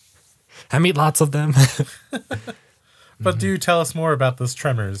 I meet lots of them. But do tell us more about this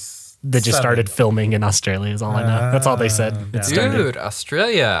Tremors. They just 7. started filming in Australia is all I know. That's all they said. yeah. It started. Dude,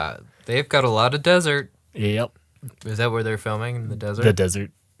 Australia, they've got a lot of desert. Yep. Is that where they're filming in the desert? The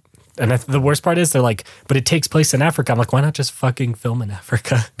desert. And the worst part is they're like, but it takes place in Africa. I'm like, why not just fucking film in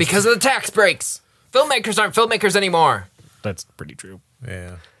Africa? Because of the tax breaks. Filmmakers aren't filmmakers anymore. That's pretty true.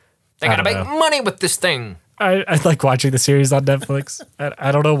 Yeah. They I gotta don't make know. money with this thing. I like watching the series on Netflix.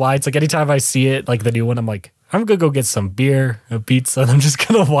 I don't know why. It's like anytime I see it, like the new one, I'm like, I'm gonna go get some beer, a pizza, and I'm just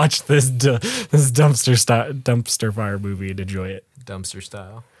gonna watch this dumpster fire movie and enjoy it. Dumpster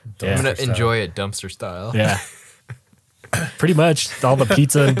style. Yeah. I'm gonna style. enjoy it dumpster style. Yeah. Pretty much all the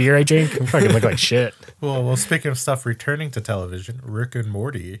pizza and beer I drink, I fucking look like shit. Well, speaking of stuff returning to television, Rick and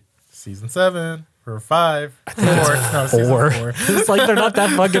Morty, season 7. or 5, 4. No, season 4. 4. It's like they're not that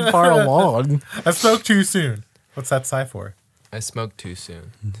fucking far along. I spoke too soon. What's that sigh for? I smoked too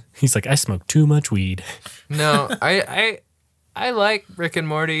soon. He's like, I smoke too much weed. No, I like Rick and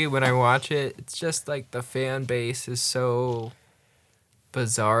Morty when I watch it. It's just like the fan base is so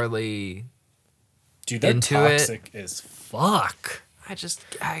bizarrely Dude, they're into it. toxic as fuck.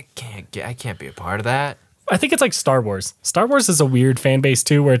 I can't be a part of that. I think it's like Star Wars. Star Wars is a weird fan base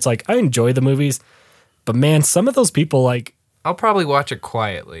too, where it's like, I enjoy the movies, but man, some of those people like, I'll probably watch it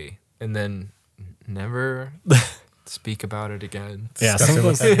quietly and then never speak about it again. yeah, Discuss some it of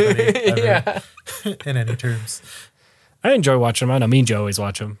with those, anybody ever, Yeah. in any terms. I enjoy watching them. I know me and Joe always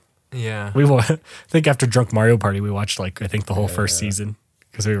watch them. Yeah. I think after Drunk Mario Party, we watched like, I think the whole first season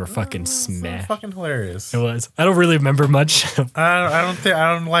because we were fucking smashed. Fucking hilarious. It was. I don't really remember much. I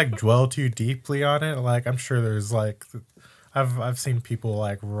don't like dwell too deeply on it. Like I'm sure there's like I've seen people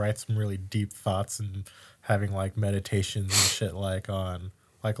like write some really deep thoughts and having like meditations and shit like on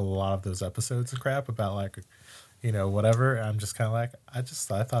like a lot of those episodes and crap about like whatever. I'm just kind of like I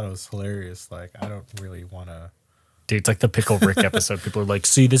thought it was hilarious. Like I don't really want to. Dude, it's like the Pickle Rick episode. People are like,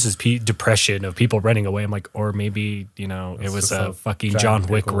 see, this is depression of people running away. I'm like, or maybe, it was just a a fucking giant John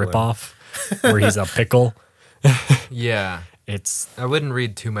Wick pickle and- ripoff where he's a pickle. Yeah. It's, I wouldn't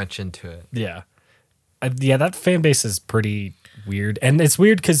read too much into it. yeah. Yeah, that fan base is pretty weird. And it's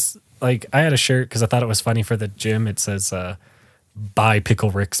weird because, like, I had a shirt because I thought it was funny for the gym. It says, buy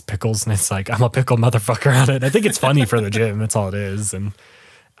Pickle Rick's pickles. And it's like, I'm a pickle motherfucker on it. I think it's funny for the gym. That's all it is. And,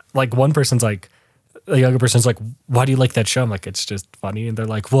 like, one person's like, the younger person's like, why do you like that show? I'm like, it's just funny. And they're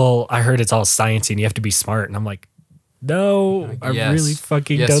like, well, I heard it's all sciencey and you have to be smart. And I'm like, no, I Yes. really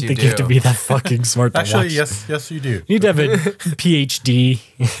fucking Yes, don't you think you have do. to be that fucking smart to Actually, watch. yes, you do. You need to have a PhD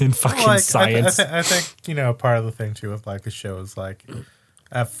in fucking Like, science. I think part of the thing too with like the show is like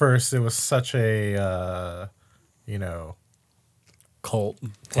at first it was such a Cult.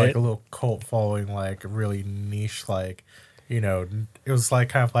 like a little cult following, like really niche, like it was like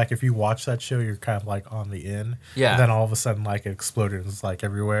kind of like if you watch that show you're kind of like on the in. Yeah. And then all of a sudden like it exploded and was like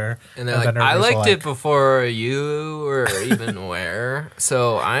everywhere. And they're like, then I everybody's liked like, it before you were even aware.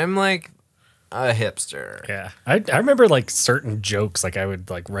 So I'm like a hipster. Yeah. I remember like certain jokes, like I would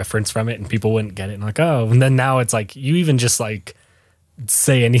like reference from it and people wouldn't get it. And like, oh, and then now it's like you even just like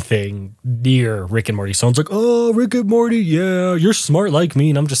say anything near Rick and Morty. Someone's like, oh, Rick and Morty, yeah, you're smart like me.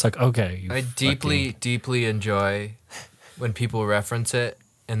 And I'm just like, okay. I deeply enjoy when people reference it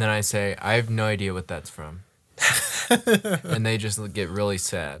and then I say, I have no idea what that's from. And they just get really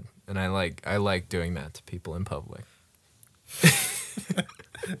sad. And I like doing that to people in public.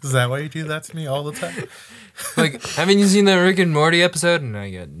 is that why you do that to me all the time? Like, haven't you seen the Rick and Morty episode? And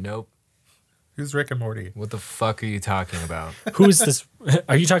I get, nope. Who's Rick and Morty? What the fuck are you talking about? Who is this?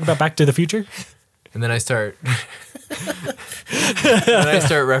 Are you talking about Back to the Future? And then I start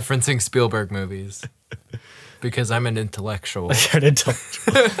referencing Spielberg movies because I'm an intellectual.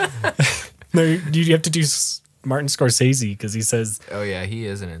 No, you have to do Martin Scorsese because he says Oh yeah, he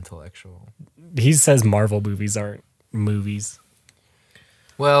is an intellectual. Marvel movies aren't movies.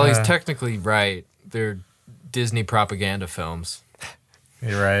 Well, he's technically right. They're Disney propaganda films.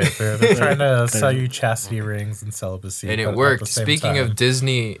 You're right. They're trying to sell you chastity rings and celibacy. And but it at worked. the same Speaking time. of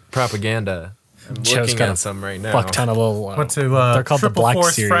Disney propaganda, I'm Joe's looking got at a some right now. Fuck ton of little. Went to they're called the Triple Black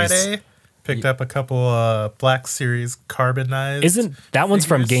Force Series. Friday. Picked up a couple Black Series carbonized. Isn't that one's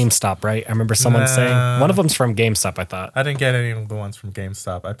from figures. GameStop, right? I remember someone saying one of them's from GameStop. I thought. I didn't get any of the ones from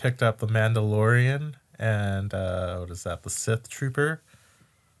GameStop. I picked up the Mandalorian and what is that? The Sith Trooper.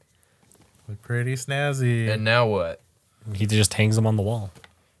 Look pretty snazzy. And now what? He just hangs them on the wall.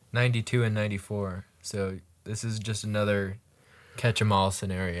 92 and 94. So this is just another catch 'em all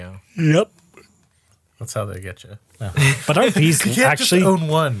scenario. Yep. That's how they get you. No. But aren't these You can't actually? just own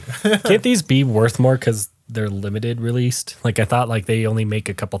one. Can't these be worth more because they're limited released? Like I thought, like they only make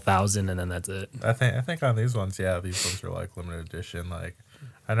a couple thousand and then that's it. I think on these ones, yeah, these ones are like limited edition. Like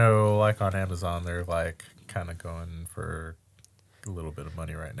I know, like on Amazon, they're like kind of going for a little bit of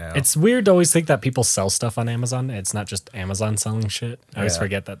money right now. It's weird to always think that people sell stuff on Amazon. It's not just Amazon selling shit. I always Yeah.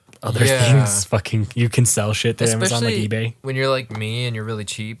 forget that other Yeah. things fucking you can sell shit to Amazon like Especially eBay. when you're like me and you're really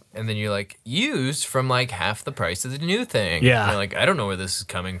cheap, and then you're like used from like half the price of the new thing. Yeah. And you're like, I don't know where this is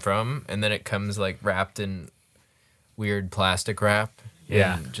coming from, and then it comes like wrapped in weird plastic wrap.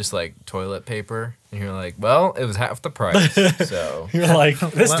 Yeah. And just like toilet paper, and you're like, well, it was half the price, so. You're like,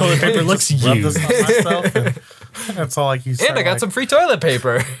 this Let toilet me paper looks just rub used. this on myself, and that's all like you. And I got some free toilet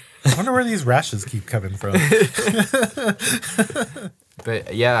paper. I wonder where these rashes keep coming from.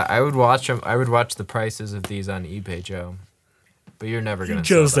 But yeah, I would watch them. I would watch the prices of these on eBay, Joe. But you're never gonna.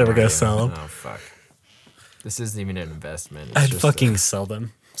 Joe's sell them, never are gonna you? sell 'em. Oh fuck. This isn't even an investment. It's I'd just fucking sell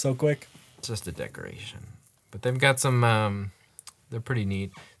them so quick. it's just a decoration. But they've got some. They're pretty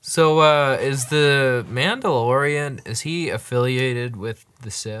neat. So, is the Mandalorian? Is he affiliated with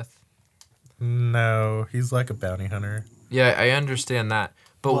the Sith? No, he's like a bounty hunter. Yeah, I understand that.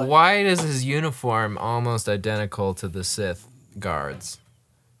 But why is his uniform almost identical to the Sith guards?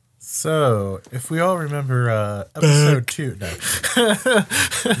 So, if we all remember episode 2,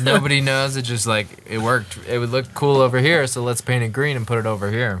 no. Nobody knows. It just like it worked. It would look cool over here, so let's paint it green and put it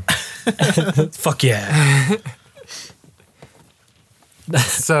over here. Fuck yeah.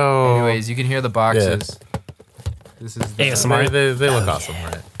 So, Anyways, you can hear the boxes. This is the, ASMR. they look awesome,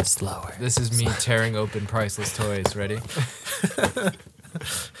 right? Slower. This is me tearing open priceless toys. Ready? I'm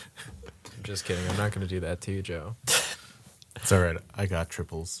just kidding. I'm not gonna do that to you, Joe. It's all right. I got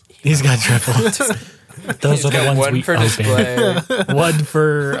triples. He's got triple. Those are the ones One we for open. display. One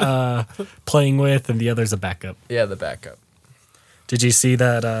for playing with, and the other's a backup. Yeah, the backup. Did you see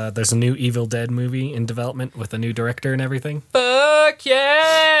that there's a new Evil Dead movie in development with a new director and everything? Fuck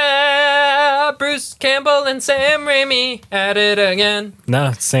yeah! Bruce Campbell and Sam Raimi at it again.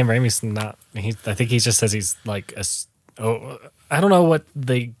 No, Sam Raimi's not. I think he just says he's like I don't know what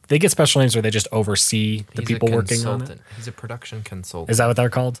they get special names where they just oversee the He's people a working on it. consultant. He's a production consultant. Is that what they're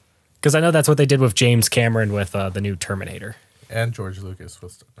called? Because I know that's what they did with James Cameron with the new Terminator. And George Lucas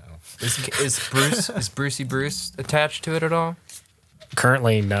was Is Brucey Bruce attached to it at all?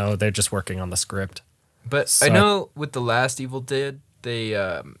 Currently, no, they're just working on the script. But So- I know with the last Evil Dead, they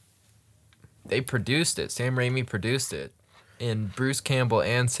produced it. Sam Raimi produced it, and Bruce Campbell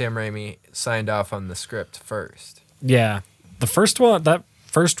and Sam Raimi signed off on the script first. Yeah, the first one, that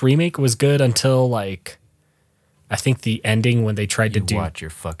first remake was good until like, I think the ending when they tried to do. Watch your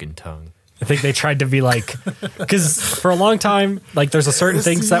fucking tongue. I think they tried to be like, because for a long time, like there's a certain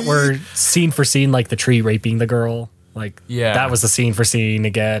things that were scene for scene, like the tree raping the girl. Like, Yeah. that was the scene for scene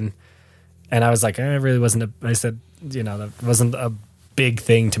again. And I was like, it really wasn't I said, that wasn't a big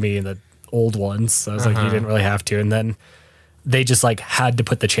thing to me in the old ones. So I was like, you didn't really have to. And then they just like had to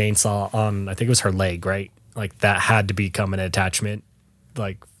put the chainsaw on, I think it was her leg, right? Like that had to become an attachment,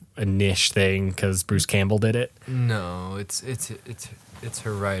 like a niche thing because Bruce Campbell did it. No, it's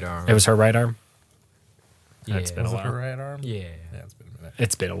her right arm. It was her right arm. Yeah. It's been a it while. her right arm? Yeah. Yeah, it's been a minute.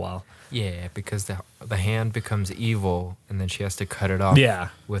 It's been a while. Yeah, because the hand becomes evil, and then she has to cut it off. Yeah.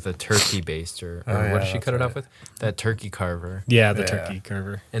 With a turkey baster, or Oh, yeah, what does she that's cut it off right. with? That turkey carver. Yeah, the Yeah. turkey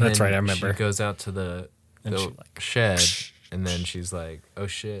carver. And That's then right, I remember. She goes out to the And she, like, shed, and then she's like, "Oh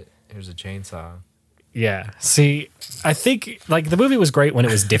shit, here's a chainsaw." Yeah. See, I think like the movie was great when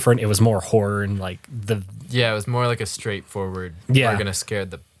it was different. It was more horror and like the Yeah, it was more like a straightforward. Yeah. We're gonna scare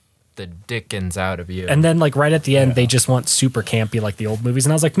the dickens out of you. and then like right at the end they just went super campy like the old movies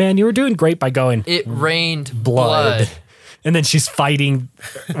and I was like, man, you were doing great by going it rained blood. blood. And then she's fighting.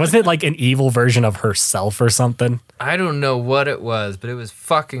 Wasn't it like an evil version of herself or something? I don't know what it was, but it was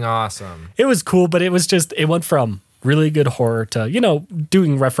fucking awesome. It was cool, but it was just it went from really good horror to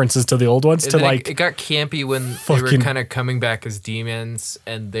doing references to the old ones And to then like it got campy when they were fucking- kind of coming back as demons,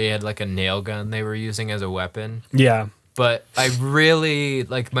 and they had like a nail gun they were using as a weapon. yeah. But I really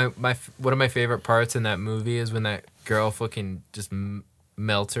like my one of my favorite parts in that movie is when that girl fucking just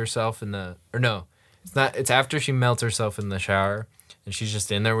melts herself in the it's after she melts herself in the shower and she's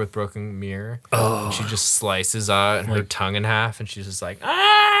just in there with broken mirror. And she just slices out her tongue in half and she's just like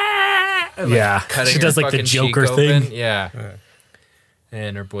ah. And, Yeah. cutting She her does, like, the fucking cheek Joker open. thing. Yeah.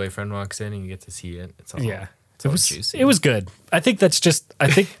 And her boyfriend walks in and you get to see it. It's all Yeah. It's all It was juicy. it was good. I think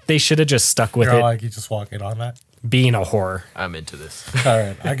they should have just stuck with You're it like, you just walk in on that? being a horror. I'm into this. All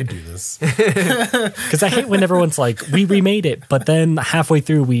right, I can do this. Because I hate when everyone's like, we remade it, but then halfway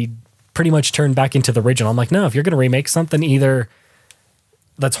through we pretty much turned back into the original. I'm like, no, if you're gonna remake something, either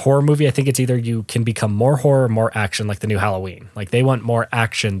that's horror movie, I think it's either you can become more horror or more action, like the new Halloween. Like they want more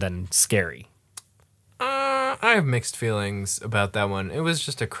action than scary. I have mixed feelings about that one. It was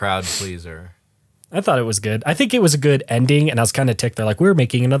just a crowd pleaser. I thought it was good. I think it was a good ending, and I was kind of ticked. They're like, we're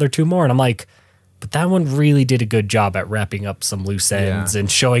making another 2 more, and I'm like, but that one really did a good job at wrapping up some loose ends and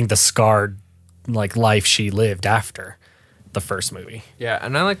showing the scarred like life she lived after the first movie. Yeah,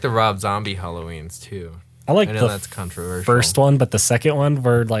 and I like the Rob Zombie Halloweens too. I like I know the that's controversial. first one, but the second one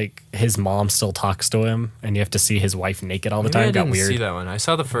where like his mom still talks to him and you have to see his wife naked all the Maybe time I got didn't weird. see that one. I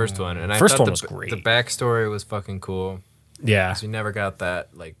saw the first one, and I First thought one the, was great. the backstory was fucking cool. Yeah, So we never got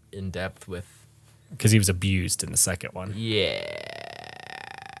that like in depth with. because he was abused in the second one. Yeah,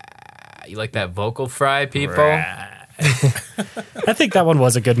 you like that vocal fry, people? I think that one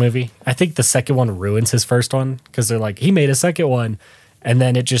was a good movie. I think the second one ruins his first one because they're like, he made a second one, and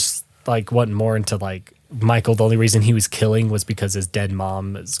then it just like went more into like Michael, the only reason he was killing was because his dead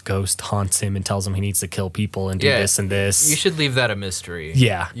mom's ghost haunts him and tells him he needs to kill people and do this and this. You should leave that a mystery.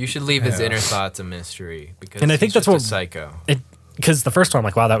 Yeah. You should leave his inner thoughts a mystery because And I think he's that's just what- a psycho. Because the first one, I'm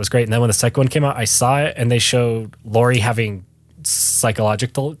like, wow, that was great. And then when the second one came out, I saw it and they showed Lori having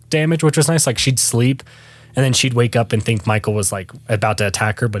psychological damage, which was nice. Like she'd sleep and then she'd wake up and think Michael was like about to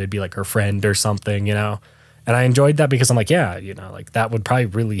attack her, but it'd be like her friend or something, you know? And I enjoyed that because I'm like, yeah, you know, like that would probably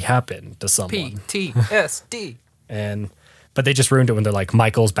really happen to someone. PTSD. But they just ruined it when they're like,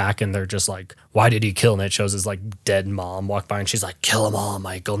 Michael's back and they're just like, why did he kill? And it shows his like dead mom walk by and she's like, kill him all,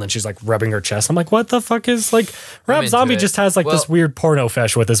 Michael. And then she's like rubbing her chest. I'm like, what the fuck is like, Rob into Zombie it. just has like this Well- weird porno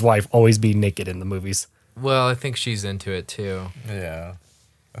fesh with his wife always being naked in the movies. Well, I think she's into it too. Yeah.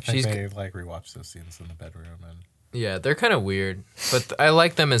 I think She's they like rewatch those scenes in the bedroom and Yeah, they're kind of weird, but I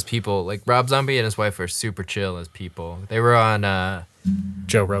like them as people. Like Rob Zombie and his wife are super chill as people. They were on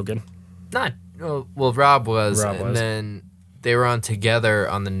Joe Rogan. well, Rob was, Rob and was. then they were on together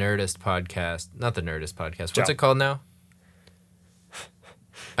on the Nerdist podcast. Not the Nerdist podcast. What's Joe. it called now?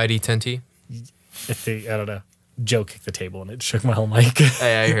 ID10T. I don't know. Joe kicked the table and it shook my whole mic.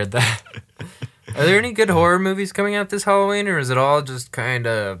 Hey, I heard that. Are there any good horror movies coming out this Halloween, or is it all just kind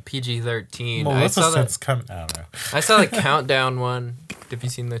of PG-13? Maleficent's coming. I don't know. I saw the Countdown one. Have you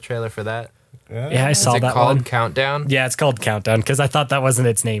seen the trailer for that? Yeah, I saw Is it that called one. Countdown? Yeah, it's called Countdown because I thought that wasn't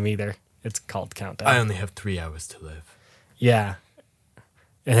its name either. It's called Countdown. I only have 3 hours to live. Yeah.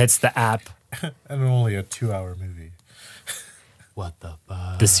 And it's the app. And only a 2-hour movie. What the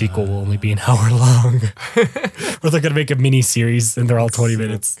fuck? The sequel will only be an hour long. Or they're going to make a mini series and they're all 20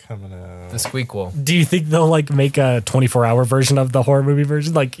 minutes. Coming out. The Squeakquel. Do you think they'll like make a 24-hour version of the horror movie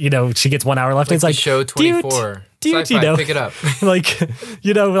version? Like, you know, she gets 1 hour left. Like and it's the like show 24. Dude, Sci-fi, you know, pick it up. like,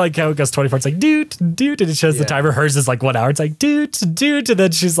 you know, like how it goes 24. It's like, dude, and it shows the Yeah. timer. Hers is like 1 hour. It's like, dude, and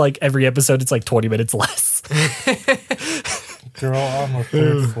then she's like, every episode, it's like 20 minutes less. Girl on the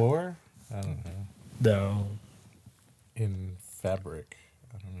third floor? I don't know. No. In fabric.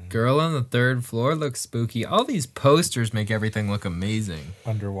 Girl on the third floor looks spooky. All these posters make everything look amazing.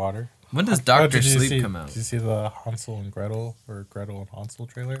 Underwater. When does Oh, Doctor did you Sleep come out? Did you see the Hansel and Gretel or Gretel and Hansel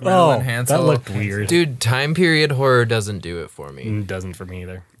trailer? Oh, and Hansel. that looked weird. Dude, time period horror doesn't do it for me. It doesn't for me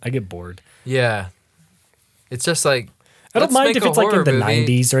either. I get bored. Yeah. It's just like I don't let's mind make if a it's like in horror the movie.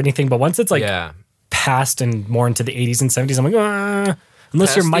 90s or anything, but once it's like yeah. past and more into the 80s and 70s, I'm like, unless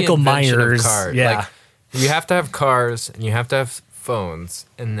That's you're the Michael invention of Myers. cars. Yeah. Like, you have to have cars and you have to have phones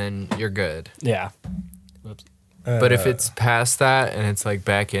and then you're good. Yeah. But if it's past that and it's like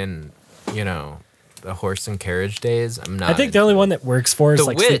back in, you know, the horse and carriage days, I'm not. I think the only one that works for is The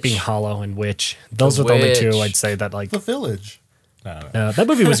like Witch. Sleeping Hollow and Witch. Those The were the only two Witch. I'd say that like. The Village. No. That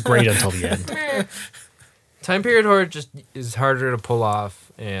movie was great until the end. time period horror just is harder to pull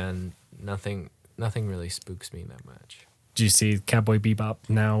off, and nothing really spooks me that much. Did you see Cowboy Bebop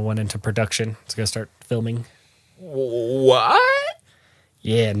now went into production? It's gonna start filming. What?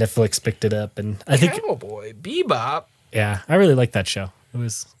 Yeah, Netflix picked it up, and I think Cowboy Bebop. yeah, I really like that show. It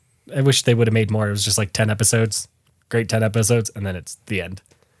was. I wish they would have made more. It was just like 10 episodes, great 10 episodes, and then it's the end.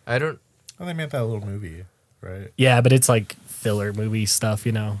 I don't. Well, they made that little movie, right? Yeah, but it's like filler movie stuff,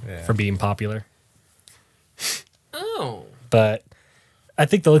 you know, Yeah. for being popular. Oh. But I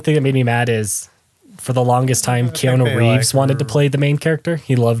think the only thing that made me mad is for the longest time, think Keanu they Reeves like wanted to her. play the main character.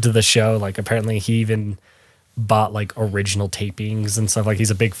 He loved the show. Like, apparently, he even bought like original tapings and stuff. Like,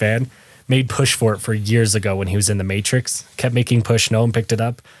 he's a big fan. Made push for it for years ago when he was in The Matrix. Kept making push. No one picked it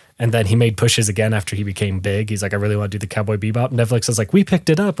up. And then he made pushes again after he became big. He's like, I really want to do the Cowboy Bebop. Netflix is like, we picked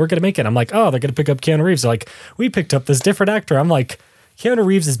it up. We're going to make it. I'm like, oh, they're going to pick up Keanu Reeves. They're like, we picked up this different actor. I'm like, Keanu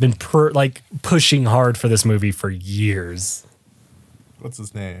Reeves has been pushing hard for this movie for years. What's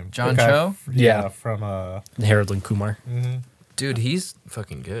his name? John The guy Cho? Yeah. From Harold and Kumar. Dude, he's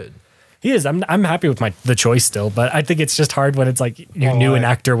fucking good. He is. I'm happy with the choice still, but I think it's just hard when it's like you Well, knew an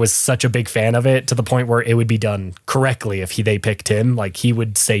like- actor was such a big fan of it to the point where it would be done correctly if they picked him. Like he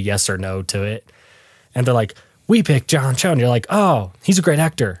would say yes or no to it, and they're like, "We picked John Cho," and you're like, "Oh, he's a great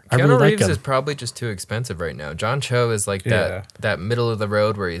actor. I Keanu really like Reeves him." is probably just too expensive right now. John Cho is like Yeah. that middle of the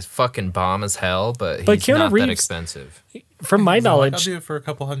road where he's fucking bomb as hell, but he's But Keanu not that Reeves- expensive. From my I'll knowledge, do it for a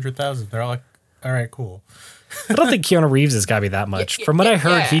couple $100,000. They're all like, all right, cool. I don't think Keanu Reeves has got to be that much. From what I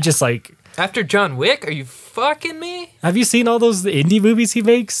heard, he just like. After John Wick, are you fucking me? Have you seen all those indie movies he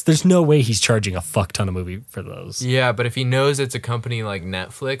makes? There's no way he's charging a fuck ton of movie for those. Yeah, but if he knows it's a company like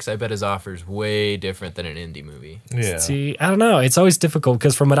Netflix, I bet his offer's way different than an indie movie. Yeah. See, I don't know. It's always difficult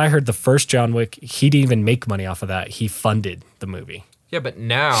because from what I heard, the first John Wick, he didn't even make money off of that. He funded the movie. Yeah, but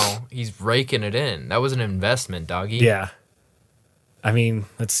now he's raking it in. That was an investment, doggy. Yeah. I mean,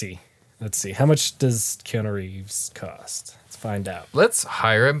 let's see. Let's see. How much does Keanu Reeves cost? Let's find out. Let's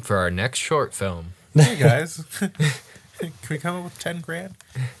hire him for our next short film. Hey guys, can we come up with 10 grand?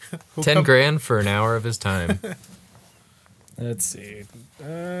 10 grand for an hour of his time. Let's see.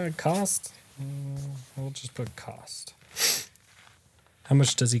 Cost? We'll just put cost. How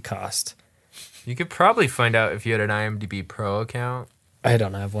much does he cost? You could probably find out if you had an IMDb Pro account. I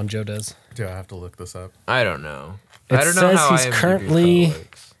don't have one. Joe does. Do I have to look this up? I don't know. It I don't know says how he's IMDb currently-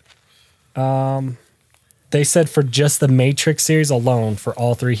 Pro works. They said for just the Matrix series alone, for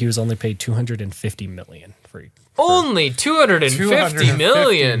all three, he was only paid $250 million for. Only 250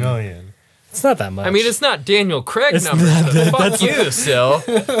 million. It's not that much. I mean, it's not Daniel Craig It's numbers. not- But fuck you,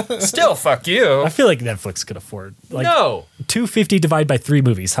 Still fuck you. I feel like Netflix could afford like No. 250 divided by 3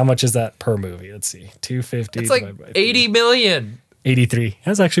 movies. How much is that per movie? Let's see. 250 It's divided like by 3. 80 million. 83.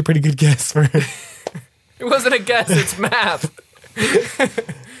 That's actually a pretty good guess for It wasn't a guess, it's math.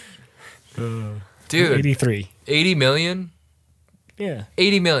 Dude, 83. 80 million? Yeah.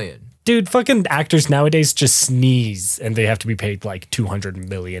 80 million. Dude, fucking actors nowadays just sneeze and they have to be paid like 200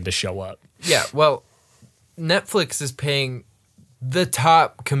 million to show up. Yeah, well, Netflix is paying the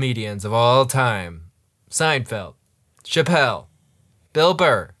top comedians of all time. Seinfeld, Chappelle, Bill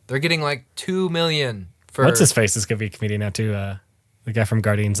Burr. They're getting like 2 million for What's his face is going to be a comedian now too. The guy from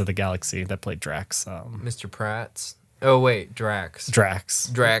Guardians of the Galaxy that played Drax. Mr. Pratt's. Oh wait, Drax.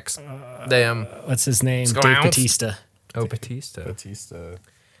 Drax. Damn. What's his name? Dave Scouse. Bautista. Oh, Batista. Batista.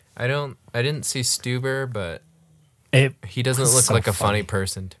 I didn't see Stuber, but It he doesn't was look so like a funny funny.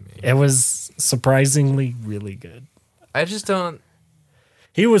 person to me. It was surprisingly really good. I just don't.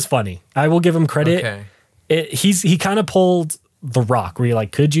 He was funny. I will give him credit. Okay. He kind of pulled The Rock, where you're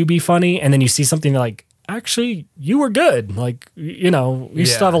like, could you be funny? And then you see something like, actually, you were good. Like, you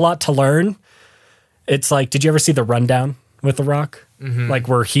still have a lot to learn. It's like, did you ever see The Rundown with The Rock? Mm-hmm. Like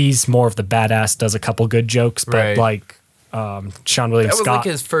where he's more of the badass, does a couple good jokes, but Right. like Sean William That was Scott. like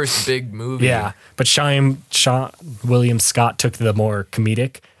his first big movie. Yeah, but Sean William Scott took the more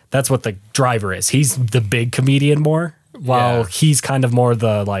comedic. That's what the driver is. He's the big comedian more, while Yeah. he's kind of more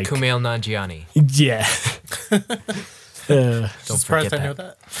the like. Kumail Nanjiani. Yeah. Don't Surprised forget I know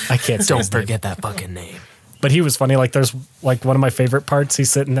that. that. I can't say Don't his name. forget that fucking name. But he was funny. Like there's like one of my favorite parts.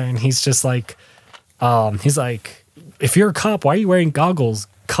 He's sitting there and he's just like, he's like, if you're a cop, why are you wearing goggles?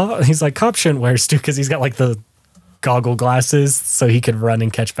 He's like, cops shouldn't wear stu because he's got like the goggle glasses so he could run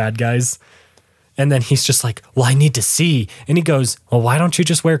and catch bad guys. And then he's just like, well, I need to see. And he goes, well, why don't you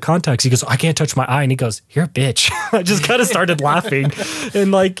just wear contacts? He goes, I can't touch my eye. And he goes, you're a bitch. I just kind of started laughing.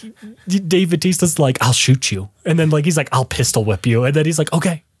 And like, Dave Bautista's like, I'll shoot you. And then like, he's like, I'll pistol whip you. And then he's like,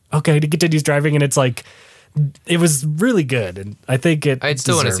 okay. And he continues driving. And it's like, it was really good. And I think it I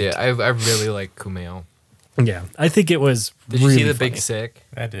still want to see it. deserved- I really like Kumail. Yeah. I think it was Did you really see The funny. Big Sick?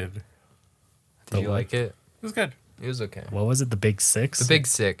 I did. Did you what? like it? It was good. It was okay. What was it? The Big Six? The Big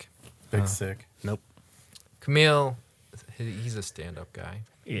Sick. Big sick. Nope. Kumail, he's a stand-up guy.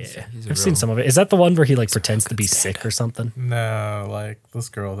 Yeah. He's a I've seen real- some of it. Is that the one where he like pretends to be sick or something? No, like this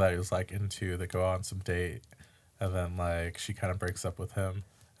girl that he was like into, they go on some date, and then like she kind of breaks up with him,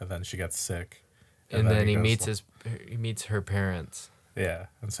 and then she gets sick, And then he goes, meets her parents. yeah,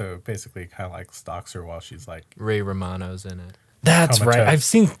 and so basically kind of like stalks her while she's like, Ray Romano's in it. That's right. Comatose. I've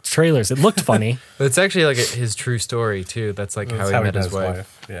seen trailers. It looked funny. But it's actually like his true story too. That's like that's how he met his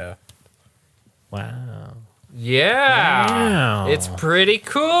wife. Yeah, Wow. Yeah. Wow. It's pretty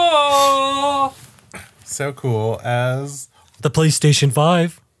cool. so cool. As The PlayStation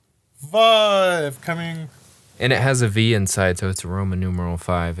 5. Vive coming. And it has a V inside, so it's a Roman numeral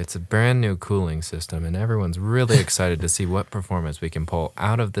 5. It's a brand new cooling system, and everyone's really excited to see what performance we can pull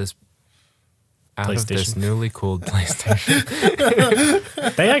out of this PlayStation. newly cooled PlayStation.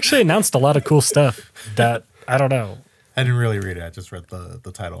 They actually announced a lot of cool stuff that I don't know. I didn't really read it. I just read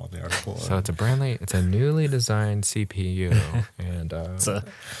the title on the article. So it's a newly designed CPU, and So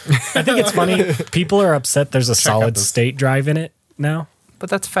I think it's funny. People are upset there's a solid this. state drive in it now. but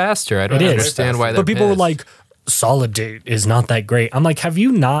that's faster. I don't It is. understand why. They're But people were pissed. like, solid state is not that great. I'm like, have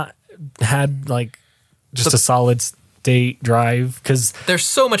you not had like just a solid state drive? Because they're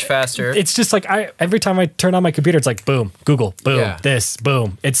so much faster. it's just like every time I turn on my computer, it's like boom, Google, boom, Yeah. this,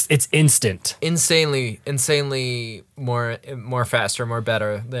 boom. It's instant. insanely more faster, more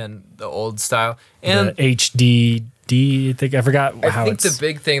better than the old style. And The HDD, I think I forgot how I think it's. the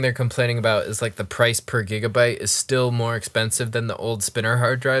big thing they're complaining about is like the price per gigabyte is still more expensive than the old spinner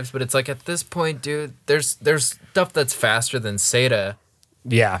hard drives. But it's like at this point, dude, there's stuff that's faster than SATA.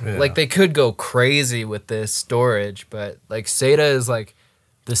 yeah. Like they could go crazy with this storage, but like SATA is like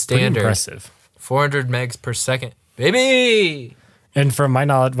the Pretty standard. impressive. 400 megs per second, baby. And from my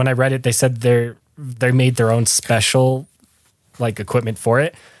knowledge, when I read it, they said they made their own special like equipment for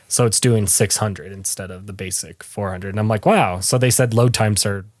it. So it's doing 600 instead of the basic 400. And I'm like, wow. So they said load times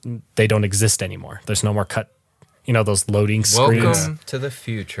they don't exist anymore. There's no more those loading screens. Welcome to the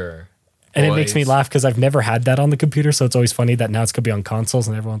future. And it makes me boys. laugh because I've never had that on the computer. So it's always funny that now it's going to be on consoles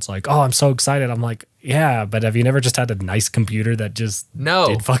and everyone's like, oh, I'm so excited. I'm like, yeah, but have you never just had a nice computer that just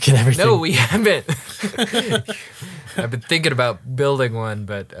did fucking everything? No, we haven't. I've been thinking about building one,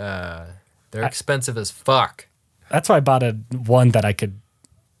 but they're expensive as fuck. That's why I bought one that I could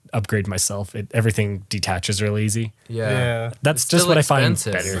upgrade myself. Everything detaches real easy. Yeah. That's It's just still what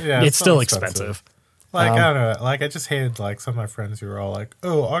expensive. I find better. Yeah, it's it's still not expensive. Like, I don't know. Like, I just hated, like, some of my friends who were all like,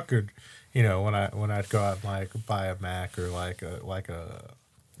 oh, I could, when I'd go out and, like, buy a Mac or, like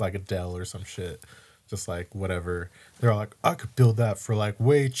a Dell or some shit, just, like, whatever. They're all like, I could build that for, like,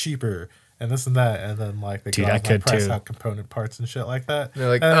 way cheaper and this and that. And then, like, they Dude, go I out and, like, could price too. out component parts and shit like that. They're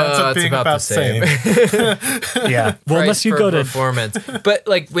like, and it ends up it's being about the same. Yeah. Well, Price unless you for go to performance. But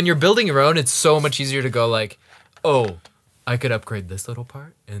like when you're building your own, it's so much easier to go like, oh, I could upgrade this little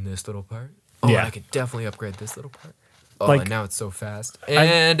part and this little part. Oh, Yeah. I could definitely upgrade this little part. Oh, Like- and now it's so fast.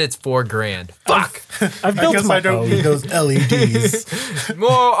 And it's $4,000. Fuck. I've I built guess my I don't own need those LEDs. More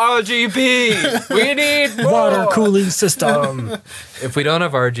RGB. We need more. water cooling system. If we don't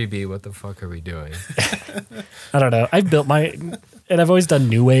have RGB, what the fuck are we doing? I don't know. I've built and I've always done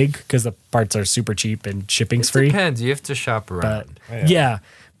Newegg because the parts are super cheap and shipping's It free. depends. You have to shop But around. yeah.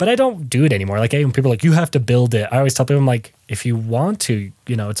 But I don't do it anymore. Like when people are like, you have to build it. I always tell people, I'm like, if you want to,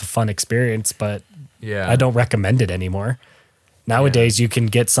 it's a fun experience, but Yeah. I don't recommend it anymore. Nowadays, you can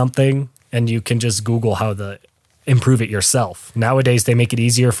get something and you can just Google how to improve it yourself. Nowadays, they make it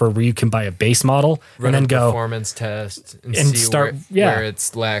easier for where you can buy a base model Run and then a go performance test and and see start- where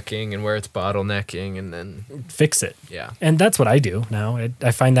it's lacking and where it's bottlenecking, and then fix it. yeah. And that's what I do now.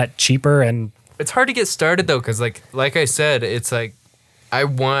 I find that cheaper and It's hard to get started though, because like I said, it's like I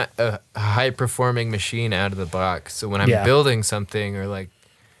want a high performing machine out of the box. So when I'm Yeah. building something or like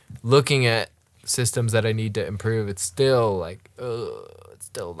looking at systems that I need to improve, it's still like, it's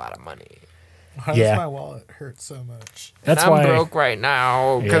still a lot of money. Why Yeah. does my wallet hurt so much? that's I'm why broke right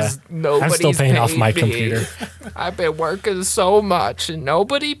now because Yeah. nobody's I'm still paying off paid my me. computer. I've been working so much and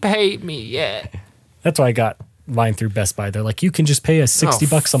nobody paid me yet. That's why I got mine through Best Buy. They're like, you can just pay us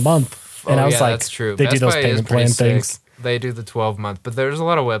 $60 a month. And I was like, that's true. they Best do those Buy is payment pretty plan sick. things. They do the 12-month, but there's a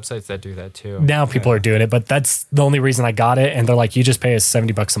lot of websites that do that too. Now people are doing it, but that's the only reason I got it. And they're like, you just pay us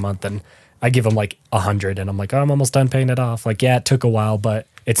 $70 a month. And I give them like 100 and I'm like, oh, I'm almost done paying it off. Like, yeah, it took a while, but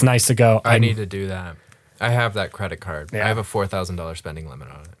it's nice to go. I need to do that. I have that credit card. Yeah. I have a $4,000 spending limit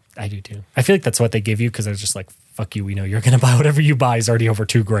on it. I do too. I feel like that's what they give you because they're just like, fuck you. We know you're going to buy whatever you buy is already over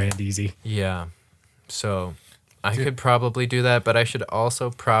 $2,000 easy. Yeah. So I could probably do that, but I should also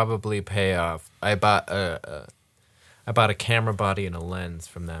probably pay off. I bought a camera body and a lens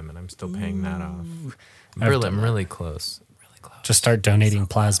from them, and I'm still paying that off. I'm really close. Just start donating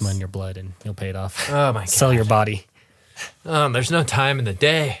plasma in your blood and you'll pay it off. Oh my god. Sell your body. There's no time in the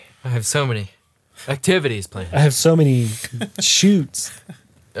day. I have so many activities planned. I have so many shoots.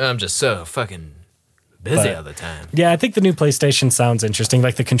 I'm just so fucking busy But- all the time. Yeah, I think the new PlayStation sounds interesting.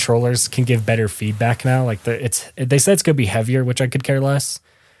 Like the controllers can give better feedback now. Like they said it's gonna be heavier, which I could care less.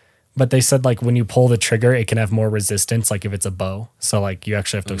 But they said like when you pull the trigger, it can have more resistance. Like if it's a bow, so like you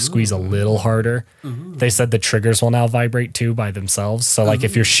actually have to squeeze a little harder. They said the triggers will now vibrate too by themselves. So like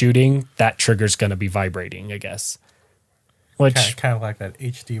if you're shooting, that trigger's gonna be vibrating, I guess. Which Kind of like that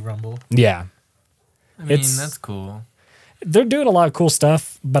HD rumble. yeah, I mean, It's- that's cool. they're doing a lot of cool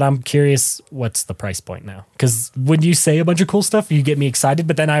stuff. But I'm curious, what's the price point now? Because when you say a bunch of cool stuff, you get me excited.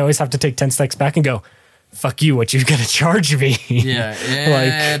 But then I always have to take 10 steps back and go, fuck you, what you gonna charge me? Yeah,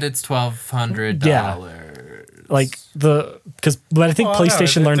 Like- and it's $1,200. Yeah. Like but I think Well, I don't know.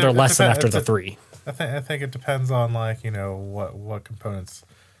 PlayStation learned their It lesson depends- after the it- 3. I think it depends on like what components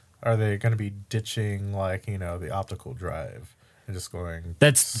are they going to be ditching, like the optical drive and just going.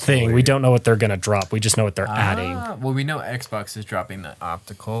 That's the thing. We slowly. don't know what they're gonna drop. We just know what they're adding. Well, we know Xbox is dropping the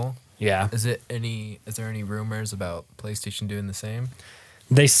optical. Yeah. Is there any rumors about PlayStation doing the same?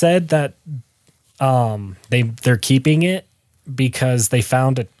 They said that they're keeping it because they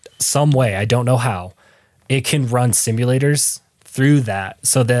found some way, I don't know how, it can run simulators through that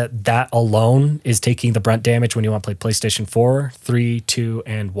so that alone is taking the brunt damage when you want to play PlayStation 4, 3, 2,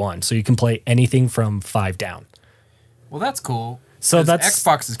 and 1. So you can play anything from 5 down. Well, that's cool. So 'Cause that's-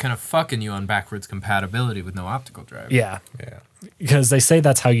 Xbox is kind of fucking you on backwards compatibility with no optical drive. Yeah. Yeah. Because they say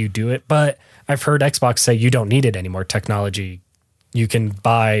that's how you do it, but I've heard Xbox say you don't need it anymore. Technology, you can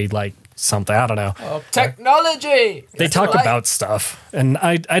buy like something. I don't know. Technology. They talk about stuff, and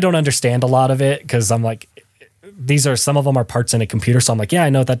I don't understand a lot of it because I'm like, some of them are parts in a computer, so I'm like, yeah, I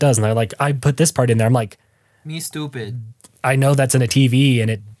know what that does, and they're like, I put this part in there. I'm like, me stupid. I know that's in a TV, and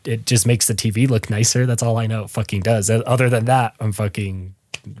it just makes the TV look nicer. That's all I know it fucking does. Other than that,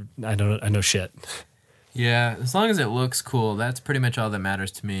 I know shit. Yeah, as long as it looks cool, that's pretty much all that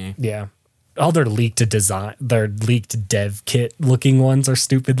matters to me. Yeah. All their leaked dev kit looking ones are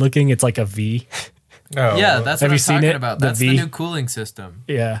stupid looking. It's like a V. Oh, Yeah, that's what Have I'm you seen talking it? about. The That's V? the new cooling system.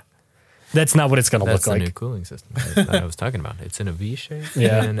 Yeah. That's not what it's going to That's look the like. new cooling system that I was talking about. It's in a V shape,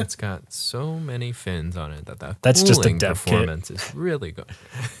 Yeah. and it's got so many fins on it that the That's just a cooling dev kit. performance is really good.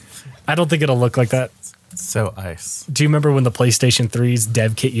 I don't think it'll look like that. so ice. Do you remember when the PlayStation 3's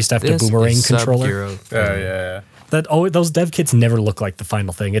dev kit used to have This the boomerang is controller? Sub-Zero. Yeah. Those dev kits never look like the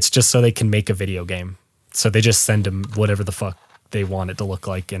final thing. It's just so they can make a video game. So they just send them whatever the fuck they want it to look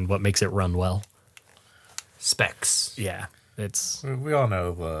like and what makes it run well. Specs. Yeah. It's We all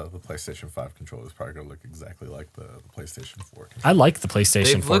know the PlayStation 5 controller is probably going to look exactly like the PlayStation 4 controller. I like the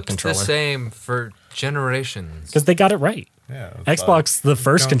PlayStation They've 4 looked controller the same for generations. because they got it right. Yeah, it's Xbox, the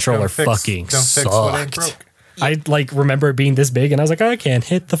first controller fucking don't fix what ain't sucked. broke. I remember it being this big, and I was like, I can't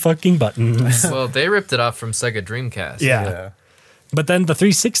hit the fucking buttons. Well, they ripped it off from Sega Dreamcast. Yeah. But then the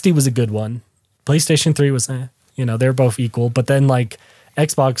 360 was a good one. PlayStation 3 was, they're both equal. But then like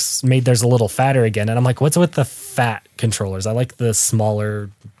Xbox made theirs a little fatter again, and I'm like, what's with the fat controllers? I like the smaller,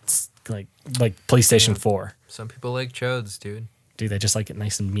 like PlayStation 4. Some people like chodes, dude. Dude, they just like it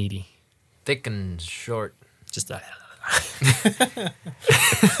nice and meaty. Thick and short. Just I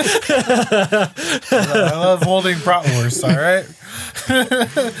love holding bratwurst, all right?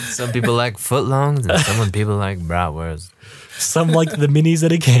 Some people like footlongs, and some people like bratwurst. some like the minis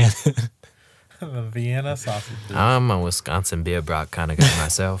that it can. The Vienna sausage. I'm a Wisconsin beer brat kind of guy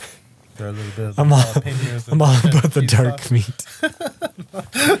myself. Throw a little bit of I'm all- jalapenos I'm and all about the cheese dark sauce. meat.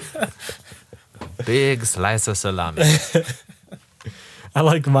 Big slice of salami. I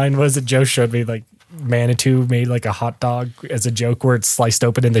like mine was that Joe showed me like Manitou made like a hot dog as a joke where it's sliced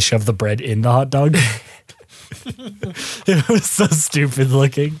open and they shove the bread in the hot dog. It was so stupid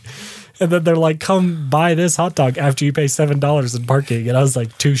looking. And then they're like, come buy this hot dog after you pay $7 in parking. And I was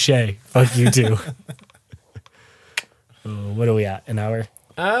like, touche. Fuck you too. Oh, what are we at? An hour?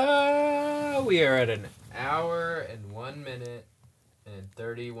 We are at an hour and 1 minute and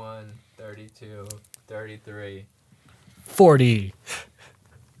 31, 32, 33. 40.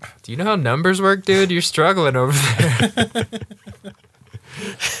 Do you know how numbers work, dude? You're struggling over there.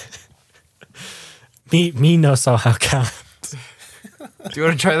 Me no so how count. Do you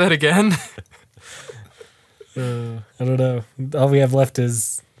want to try that again? I don't know. All we have left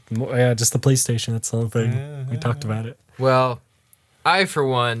is just the PlayStation. That's the whole thing. We talked about it. Well, I, for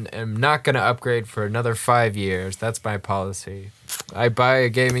one, am not going to upgrade for another 5 years. That's my policy. I buy a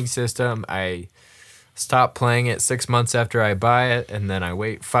gaming system. I stop playing it 6 months after I buy it, and then I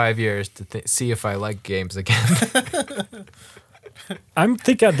wait 5 years to see if I like games again. I'm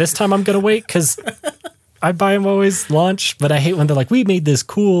thinking this time I'm going to wait because I buy them always launch, but I hate when they're like, we made this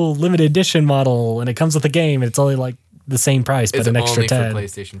cool limited edition model and it comes with a game and it's only like the same price, but It's an extra only 10. for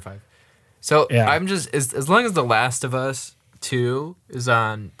PlayStation 5. So Yeah. I'm just, as long as The Last of Us 2 is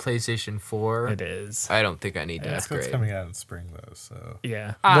on PlayStation 4, It is. I don't think I need to That's what's upgrade. coming out in spring, though. So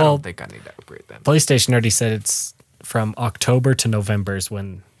Yeah. I well, don't think I need to upgrade then. PlayStation already said it's from October to November is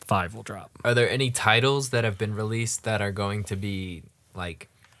when 5 will drop. Are there any titles that have been released that are going to be like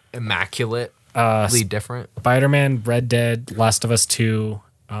immaculately different? Spider-Man, Red Dead, Last of Us 2.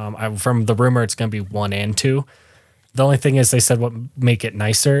 From the rumor, it's going to be 1 and 2. The only thing is they said what make it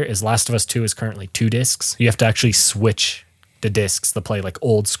nicer is Last of Us 2 is currently 2 discs. You have to actually switch the discs to play like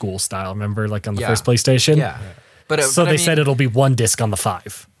old school style. Remember, like on the Yeah. first PlayStation? Yeah. But So but I they mean, said it'll be 1 disc on the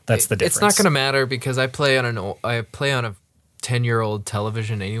 5. That's the difference. It's not going to matter because I play on a 10-year-old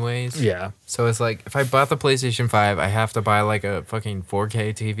television anyways. Yeah. So it's like if I bought the PlayStation 5, I have to buy like a fucking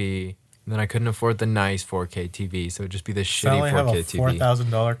 4K TV. And then I couldn't afford the nice 4K TV, so it'd just be the I shitty only have a 4K TV.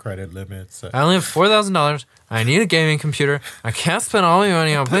 $4,000 credit limit. So I only have $4,000. I need a gaming computer. I can't spend all my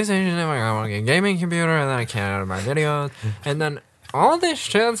money on PlayStation. I want to get a gaming computer, and then I can't edit my videos. And then all of this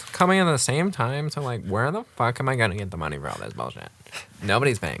shit's coming at the same time. So like, where the fuck am I gonna get the money for all this bullshit?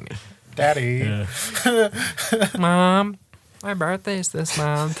 Nobody's paying me. Daddy. Mom, my birthday's this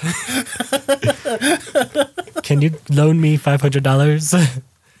month. Can you loan me $500?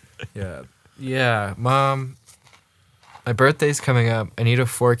 Yeah, Mom. My birthday's coming up. I need a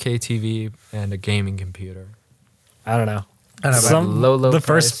 4K TV and a gaming computer. I don't know. I don't know. Low the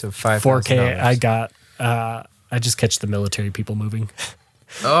price first of $5,000. 4K I got, I just catch the military people moving.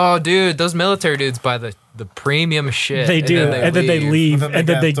 Oh, dude, those military dudes buy the premium shit. They do, and then they leave, And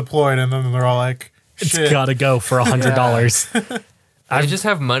then they get deployed, and then they're all like, it's shit. gotta go for $100. I just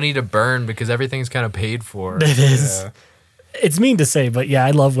have money to burn because everything's kind of paid for. It is. Yeah. It's mean to say, but yeah,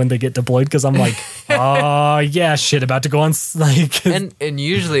 I love when they get deployed because I'm like, oh yeah, shit, about to go on like. And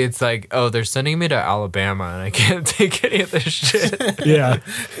usually it's like, oh, they're sending me to Alabama and I can't take any of this shit. Yeah,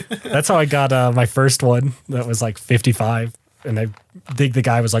 that's how I got my first one. That was like 55, and I think the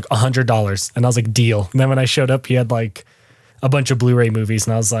guy was like $100, and I was like, deal. And then when I showed up, he had like a bunch of Blu-ray movies,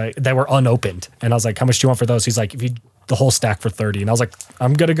 and I was like, that were unopened, and I was like, how much do you want for those? He's like, if you the whole stack for 30, and I was like,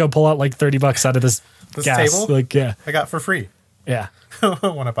 I'm gonna go pull out like $30 out of this gas. table? Like, yeah, I got for free yeah,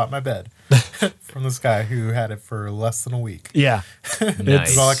 when I bought my bed from this guy who had it for less than a week. yeah.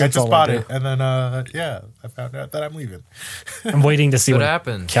 Nice. So like I That's just all I bought do. it, and then yeah, I found out that I'm leaving. I'm waiting to see What when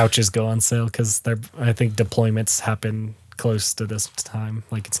happened? couches go on sale because they're. I think deployments happen close to this time.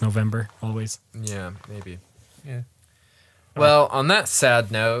 Like it's November always. Yeah, maybe. Yeah. Well, on that sad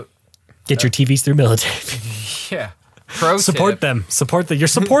note, Get your TVs through military. yeah. Pro Support tip. them. Support them. You're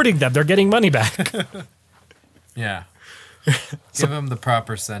supporting them. They're getting money back. Yeah. Give them the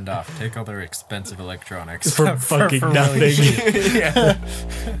proper send off. Take all their expensive electronics. For fucking for nothing. really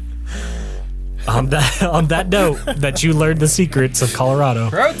on that note, that you learned the secrets of Colorado,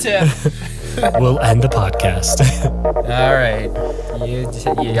 Pro tip. we'll end the podcast. All right.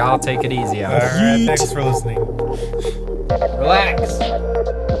 Y'all take it easy All out. right, thanks for listening. Relax.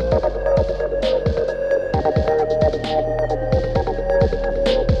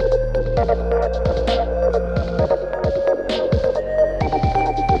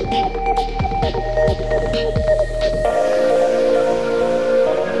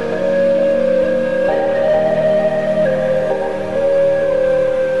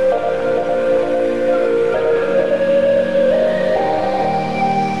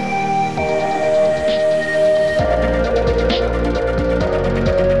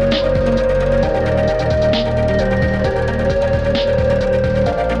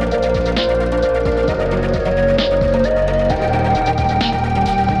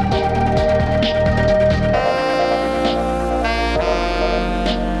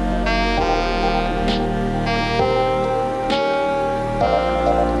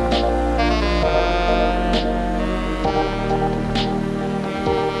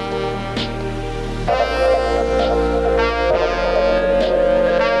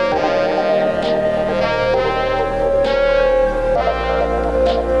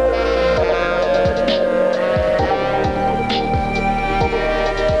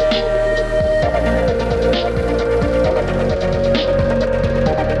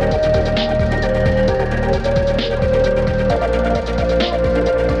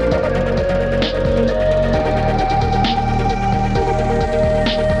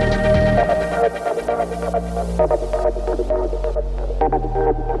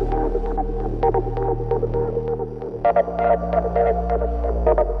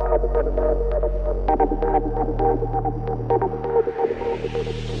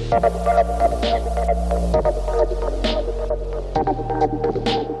 Thank you.